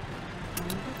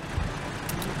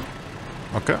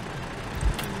 Okay.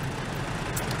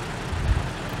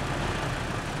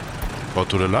 Go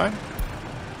to the line.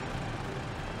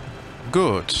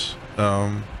 Good.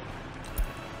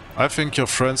 I think your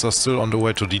friends are still on the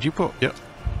way to the depot. Yeah.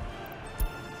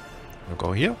 You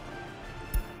go here.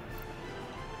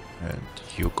 And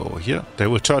you go here. They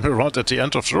will turn around at the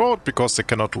end of the road because they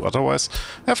cannot do otherwise.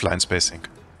 Have line spacing.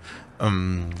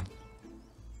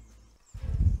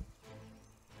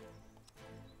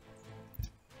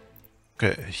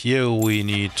 Okay, here we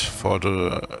need for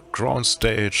the ground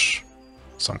stage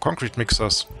some concrete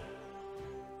mixers.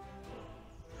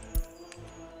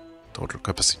 Total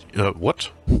capacity. What?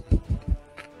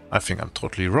 I think I'm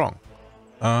totally wrong.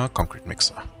 Concrete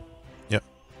mixer. Yeah.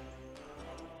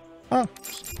 Oh.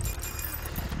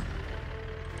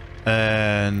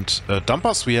 And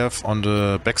dumpers we have on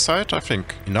the backside, I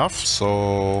think enough.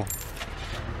 So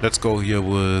let's go here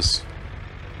with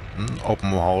open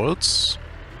holes.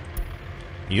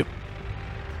 Yep.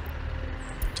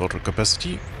 Total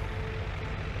capacity.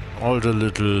 All the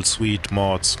little sweet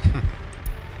mods.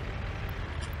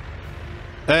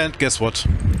 And guess what?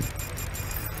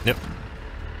 Yep.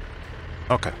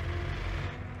 Okay.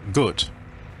 Good.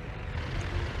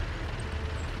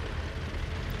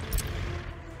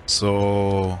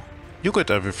 So you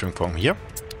get everything from here.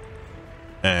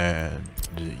 And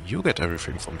you get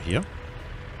everything from here.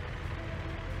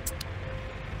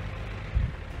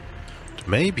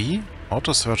 Maybe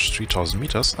auto search 3000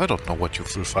 meters. I don't know what you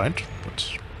will find,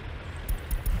 but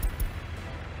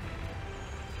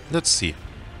let's see.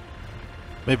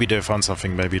 Maybe they found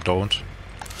something, maybe don't.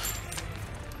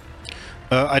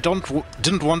 I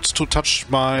didn't want to touch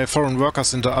my foreign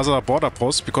workers in the other border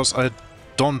posts because I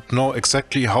don't know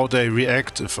exactly how they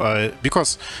react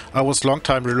because I was long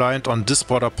time reliant on this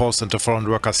border post and the foreign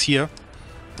workers here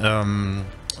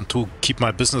to keep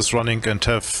my business running and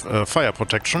have fire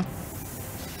protection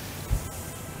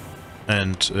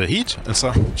and heat and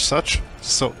such.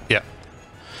 So yeah.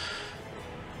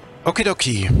 Okie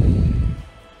dokie.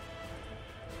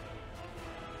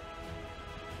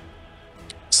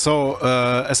 So,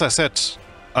 as I said,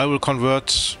 I will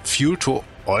convert fuel to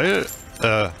oil.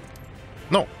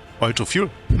 No, oil to fuel.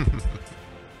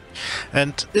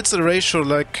 And it's a ratio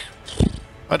like,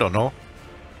 I don't know,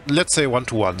 let's say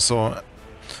 1:1. So,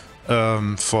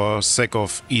 for sake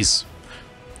of ease.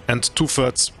 And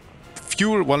 2/3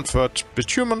 fuel, 1/3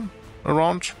 bitumen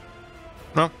around.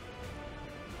 No?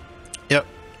 Yeah,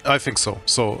 I think so.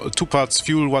 So, 2 parts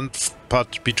fuel, 1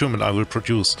 part bitumen I will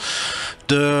produce.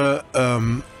 The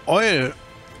oil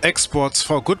exports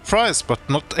for a good price, but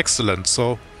not excellent.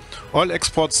 So oil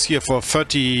exports here for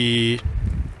 30.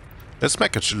 Let's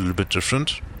make it a little bit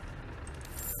different.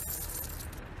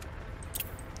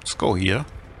 Let's go here.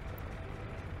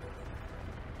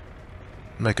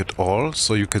 Make it all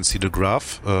so you can see the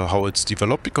graph, how it's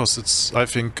developed, because it's, I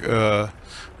think,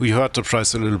 we hurt the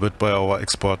price a little bit by our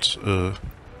export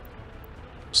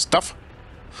stuff.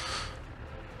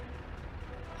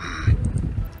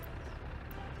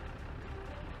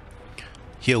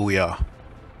 Here we are.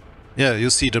 Yeah,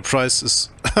 you see the price is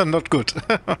not good.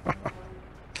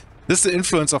 This is the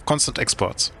influence of constant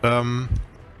exports. I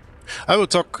will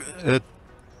talk at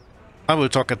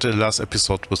the last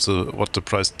episode with what the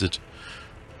price did.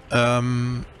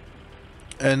 And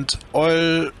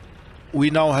oil,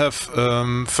 we now have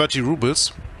 30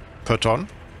 rubles per ton.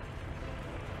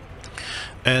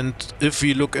 And if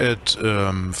we look at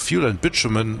fuel and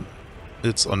bitumen,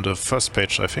 it's on the first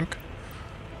page, I think.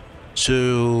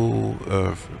 To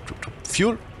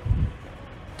fuel,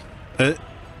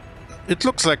 it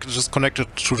looks like it's just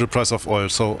connected to the price of oil.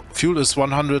 So fuel is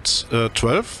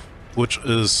 112, which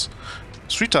is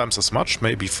 3 times as much,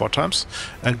 maybe 4 times,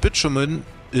 and bitumen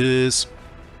is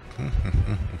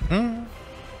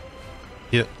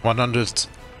yeah,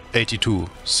 182.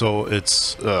 So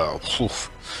it's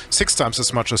 6 times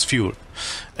as much as fuel,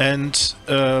 and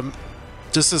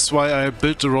this is why I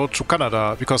built the road to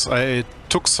Canada, because I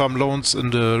took some loans in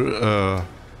the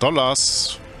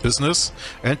dollars business,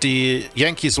 and the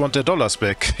Yankees want their dollars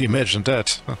back. Imagine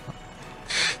that.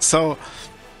 So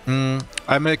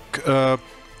I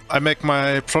make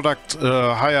my product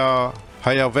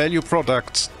higher value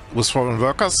product with foreign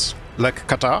workers like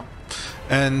Qatar,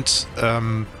 and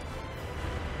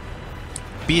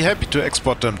be happy to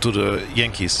export them to the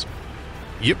Yankees.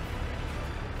 Yep.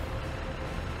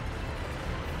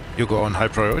 You go on high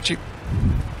priority.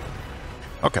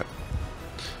 Okay.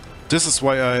 This is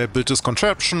why I built this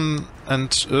contraption and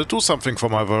do something for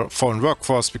my foreign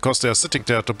workforce, because they are sitting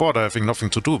there at the border having nothing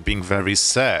to do, being very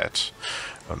sad.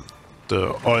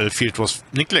 The oil field was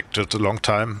neglected a long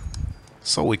time,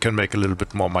 so we can make a little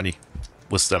bit more money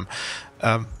with them.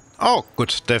 Oh,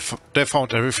 good. They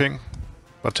found everything,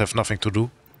 but have nothing to do.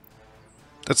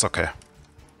 That's okay.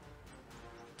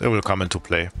 They will come into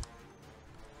play.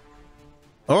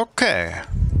 Okay.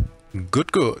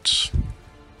 Good, good.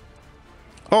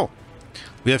 Oh,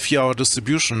 we have here our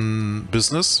distribution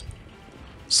business.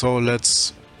 So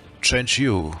let's change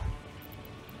you.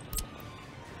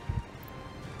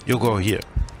 You go here.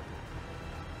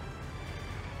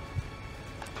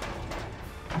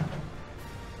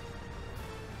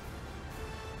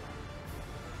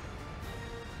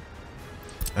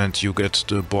 And you get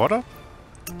the border.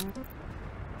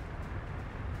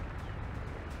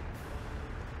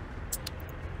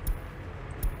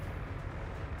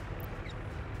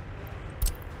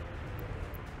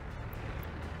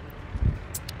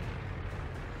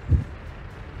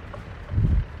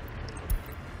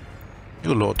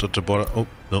 You loaded the border. Oh,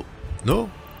 no.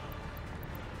 No.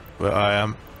 Where I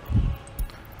am.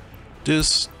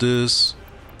 This.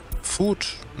 Food.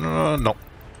 No.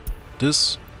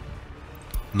 This.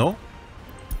 No.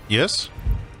 Yes.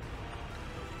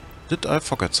 Did I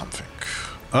forget something?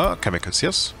 Chemicals,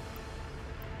 yes.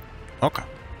 Okay.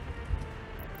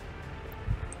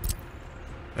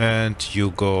 And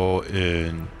you go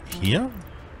in here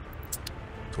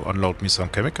to unload me some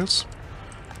chemicals.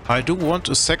 I do want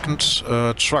a second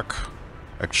truck,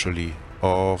 actually,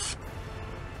 of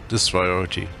this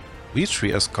variety.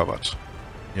 V3 as covered.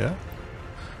 Yeah.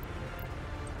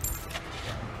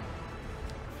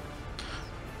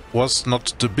 Was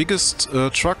not the biggest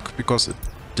truck because it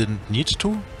didn't need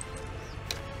to.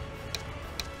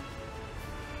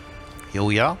 Here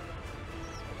we are.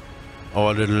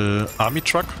 Our little army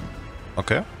truck.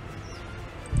 Okay.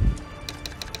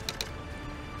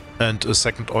 And a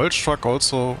second oil truck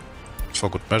also, for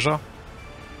good measure.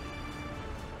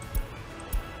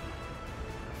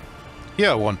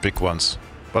 Yeah, I want big ones,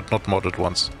 but not modded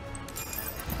ones.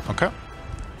 Okay.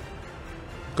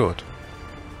 Good.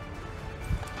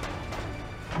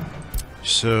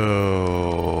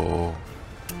 So,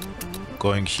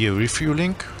 going here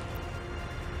refueling.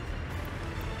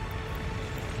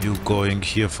 You going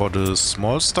here for the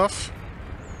small stuff.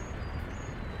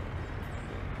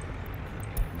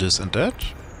 This and that.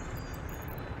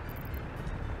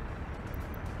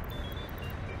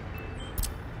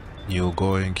 You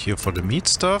going here for the meat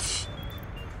stuff.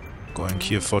 Going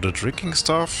here for the drinking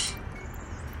stuff.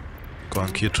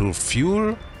 Going here to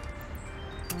fuel.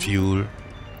 Fuel.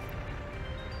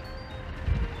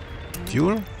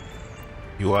 Fuel.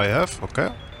 UIF,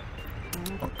 okay.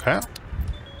 Okay.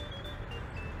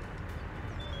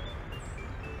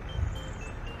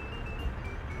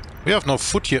 We have no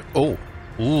food here. Oh.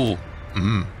 Ooh.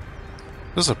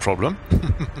 This is a problem.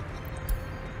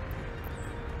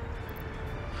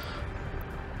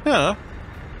 Yeah.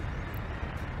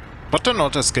 But they're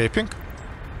not escaping.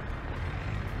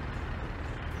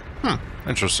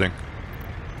 Interesting.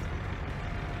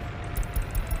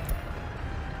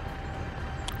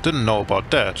 Didn't know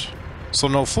about that. So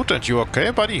no food and you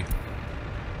okay, buddy?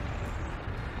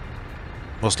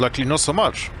 Most likely not so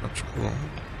much.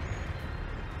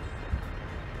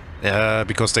 Yeah,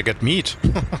 because they get meat.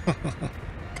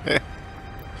 Okay.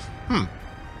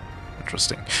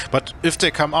 Interesting. But if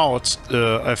they come out,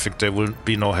 I think they will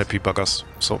be no happy buggers.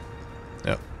 So,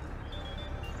 yeah.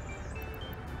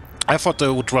 I thought they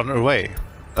would run away.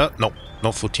 No.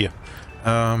 No food here.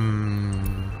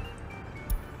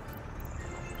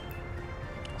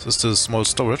 This is the small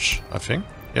storage, I think.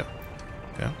 Yeah.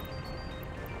 Yeah.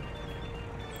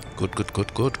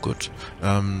 Good.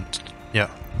 Yeah.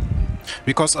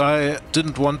 Because I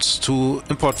didn't want to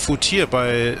import food here by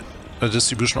a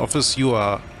distribution office. You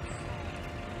are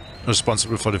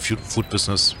responsible for the food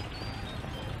business.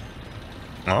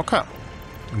 Okay.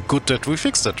 Good that we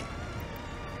fixed it.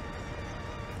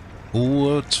 Who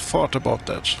would thought about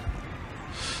that?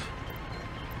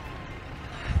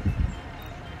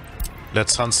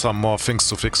 Let's hunt some more things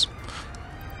to fix.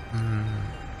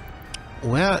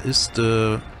 Where is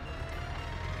the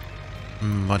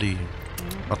muddy?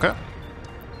 Okay.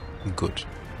 Good.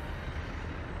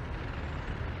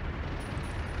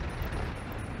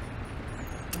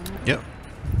 Yep.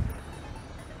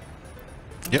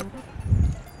 Yep.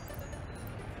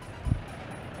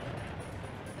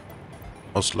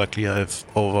 Most likely I have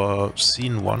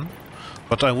overseen one,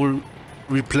 but I will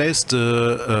replace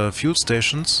the fuel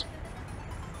stations.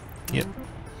 Yeah.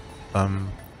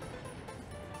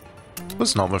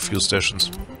 With normal fuel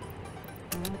stations.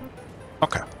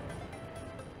 Okay.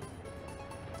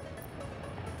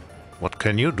 What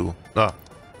can you do? Yeah,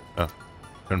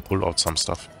 can pull out some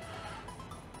stuff.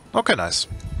 Okay, nice.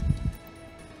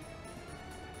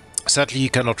 Sadly, he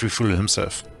cannot refuel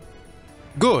himself.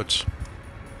 Good.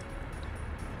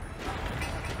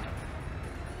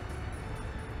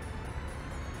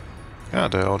 Yeah,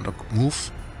 they're on the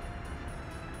move.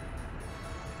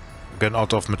 Again,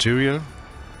 out of material.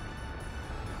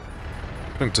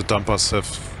 I think the dumpers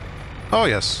have... Oh,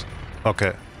 yes.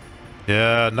 Okay.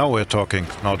 Yeah, now we're talking.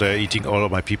 Now they're eating all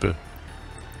of my people.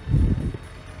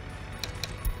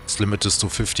 Let's limit this to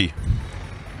 50.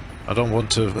 I don't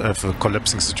want to have a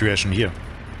collapsing situation here.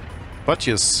 But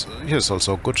yes, here's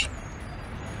also good.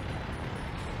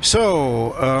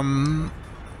 So,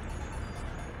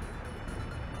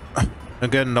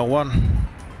 Again, no one.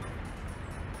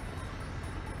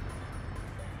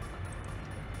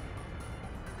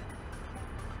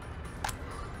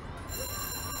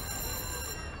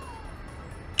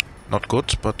 Not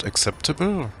good, but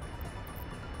acceptable.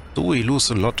 Do we lose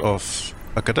a lot of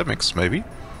academics, maybe?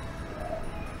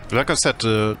 Like I said,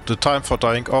 the time for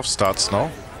dying off starts now.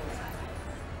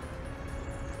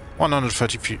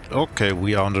 130 people. Okay,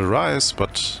 we are on the rise,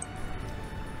 but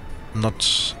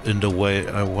not in the way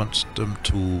I want them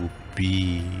to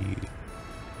be.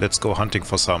 Let's go hunting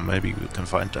for some. Maybe we can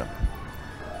find them.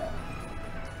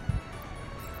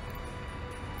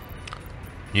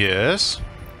 Yes.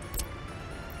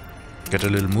 Get a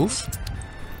little move.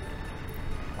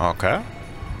 Okay.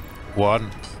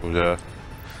 One. Yeah.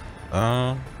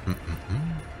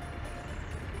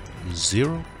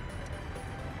 0.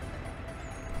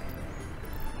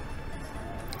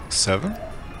 7.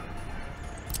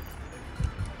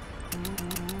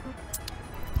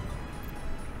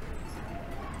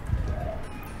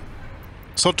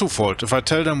 So twofold. If I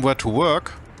tell them where to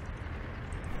work,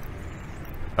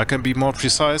 I can be more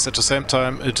precise. At the same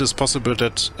time, it is possible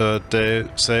that they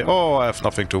say, "Oh, I have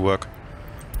nothing to work,"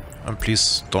 and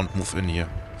please don't move in here.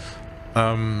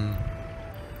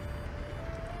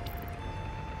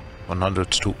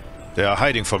 102. They are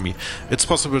hiding from me. It's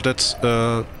possible that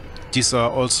these are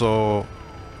also...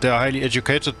 They are highly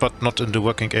educated, but not in the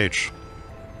working age.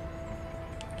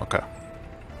 Okay.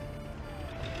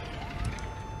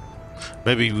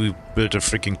 Maybe we build a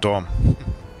freaking dorm.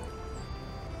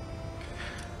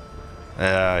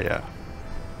 Yeah.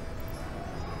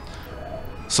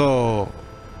 So...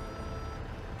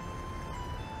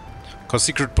 Because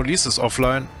secret police is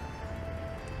offline,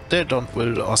 they don't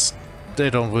will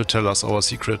tell us our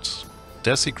secret.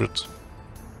 Their secret.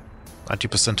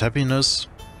 90% happiness,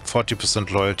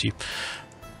 40% loyalty.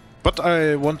 But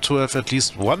I want to have at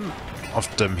least one of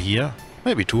them here.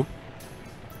 Maybe two.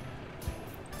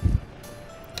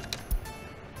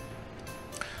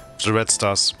 The red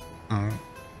stars.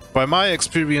 By my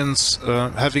experience,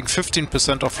 having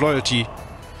 15% of loyalty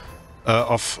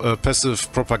of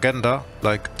passive propaganda,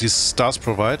 like these stars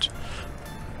provide,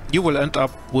 you will end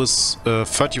up with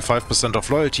 35% of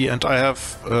loyalty, and I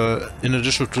have, in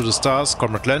addition to the stars,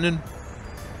 Comrade Lenin,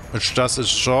 which does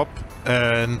its job,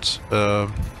 and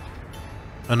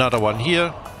another one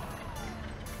here,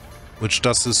 which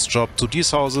does its job to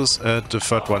these houses, and the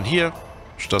third one here,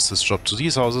 which does its job to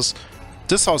these houses.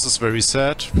 This house is very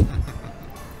sad.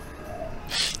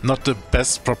 Not the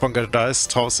best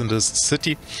propagandized house in this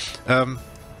city.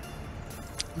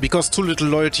 Because too little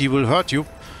loyalty will hurt you.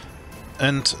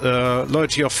 And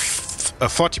loyalty of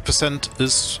 40%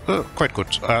 is quite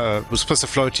good. With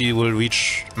passive loyalty you will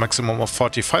reach maximum of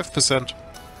 45%.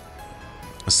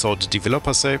 So the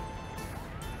developers say.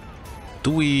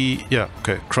 Do we... Yeah,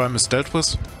 okay, crime is dealt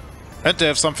with. And they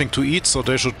have something to eat, so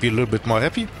they should be a little bit more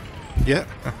happy. Yeah.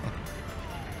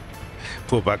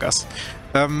 Poor buggers.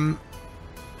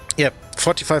 Yeah,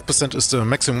 45% is the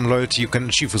maximum loyalty you can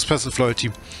achieve with passive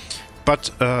loyalty.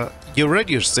 But your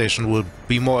radio station will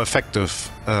be more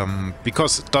effective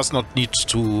because it does not need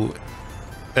to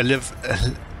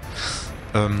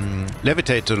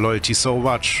levitate the loyalty so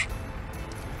much.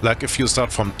 Like if you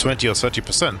start from 20 or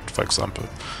 30%, for example.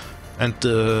 And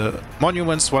the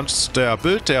monuments, once they are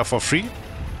built, they are for free.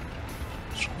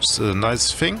 It's a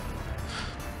nice thing.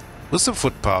 With the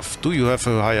footpath, do you have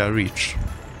a higher reach?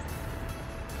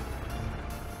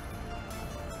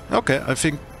 Okay, I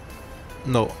think...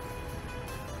 No.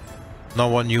 No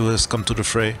one new has come to the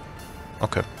fray.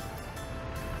 Okay.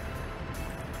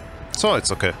 So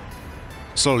it's okay.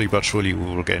 Slowly but surely we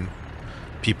will gain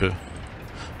people.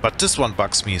 But this one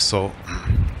bugs me, so...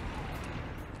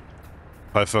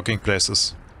 5 working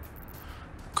places.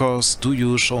 Cause do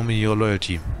you show me your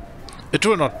loyalty? It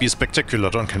will not be spectacular,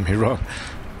 don't get me wrong.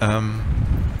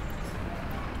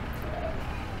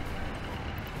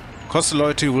 Cause the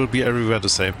loyalty will be everywhere the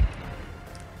same.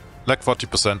 Like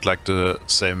 40%, like the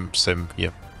same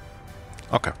here.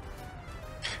 Okay.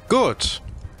 Good.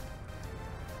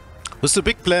 With the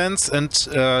big plans and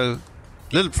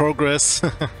little progress.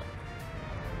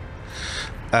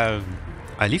 I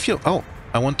leave you... Oh,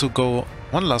 I want to go...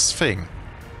 One last thing.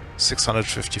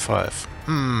 655.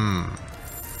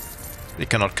 We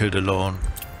cannot kill the loan.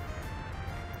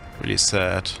 Really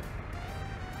sad.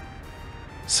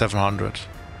 700.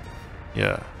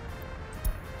 Yeah.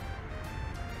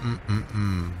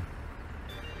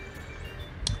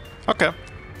 Okay.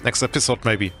 Next episode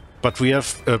maybe. But we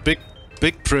have a big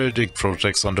building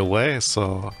projects on the way,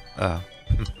 so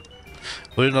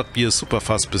will not be a super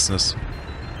fast business.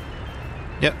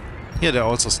 Yeah. Here they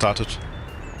also started.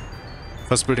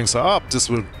 First buildings are up. This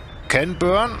can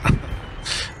burn,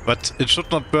 but it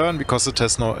should not burn because it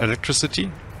has no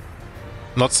electricity.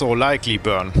 Not so likely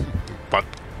burn, but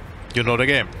you know the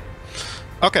game.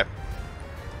 Okay.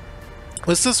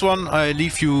 With this one, I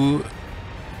leave you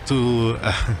to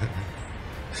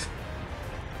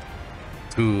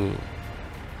to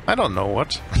I don't know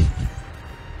what.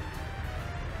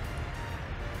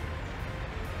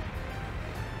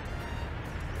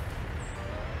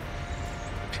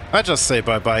 I just say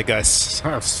bye-bye, guys.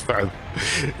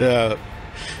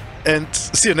 And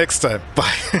see you next time.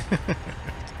 Bye.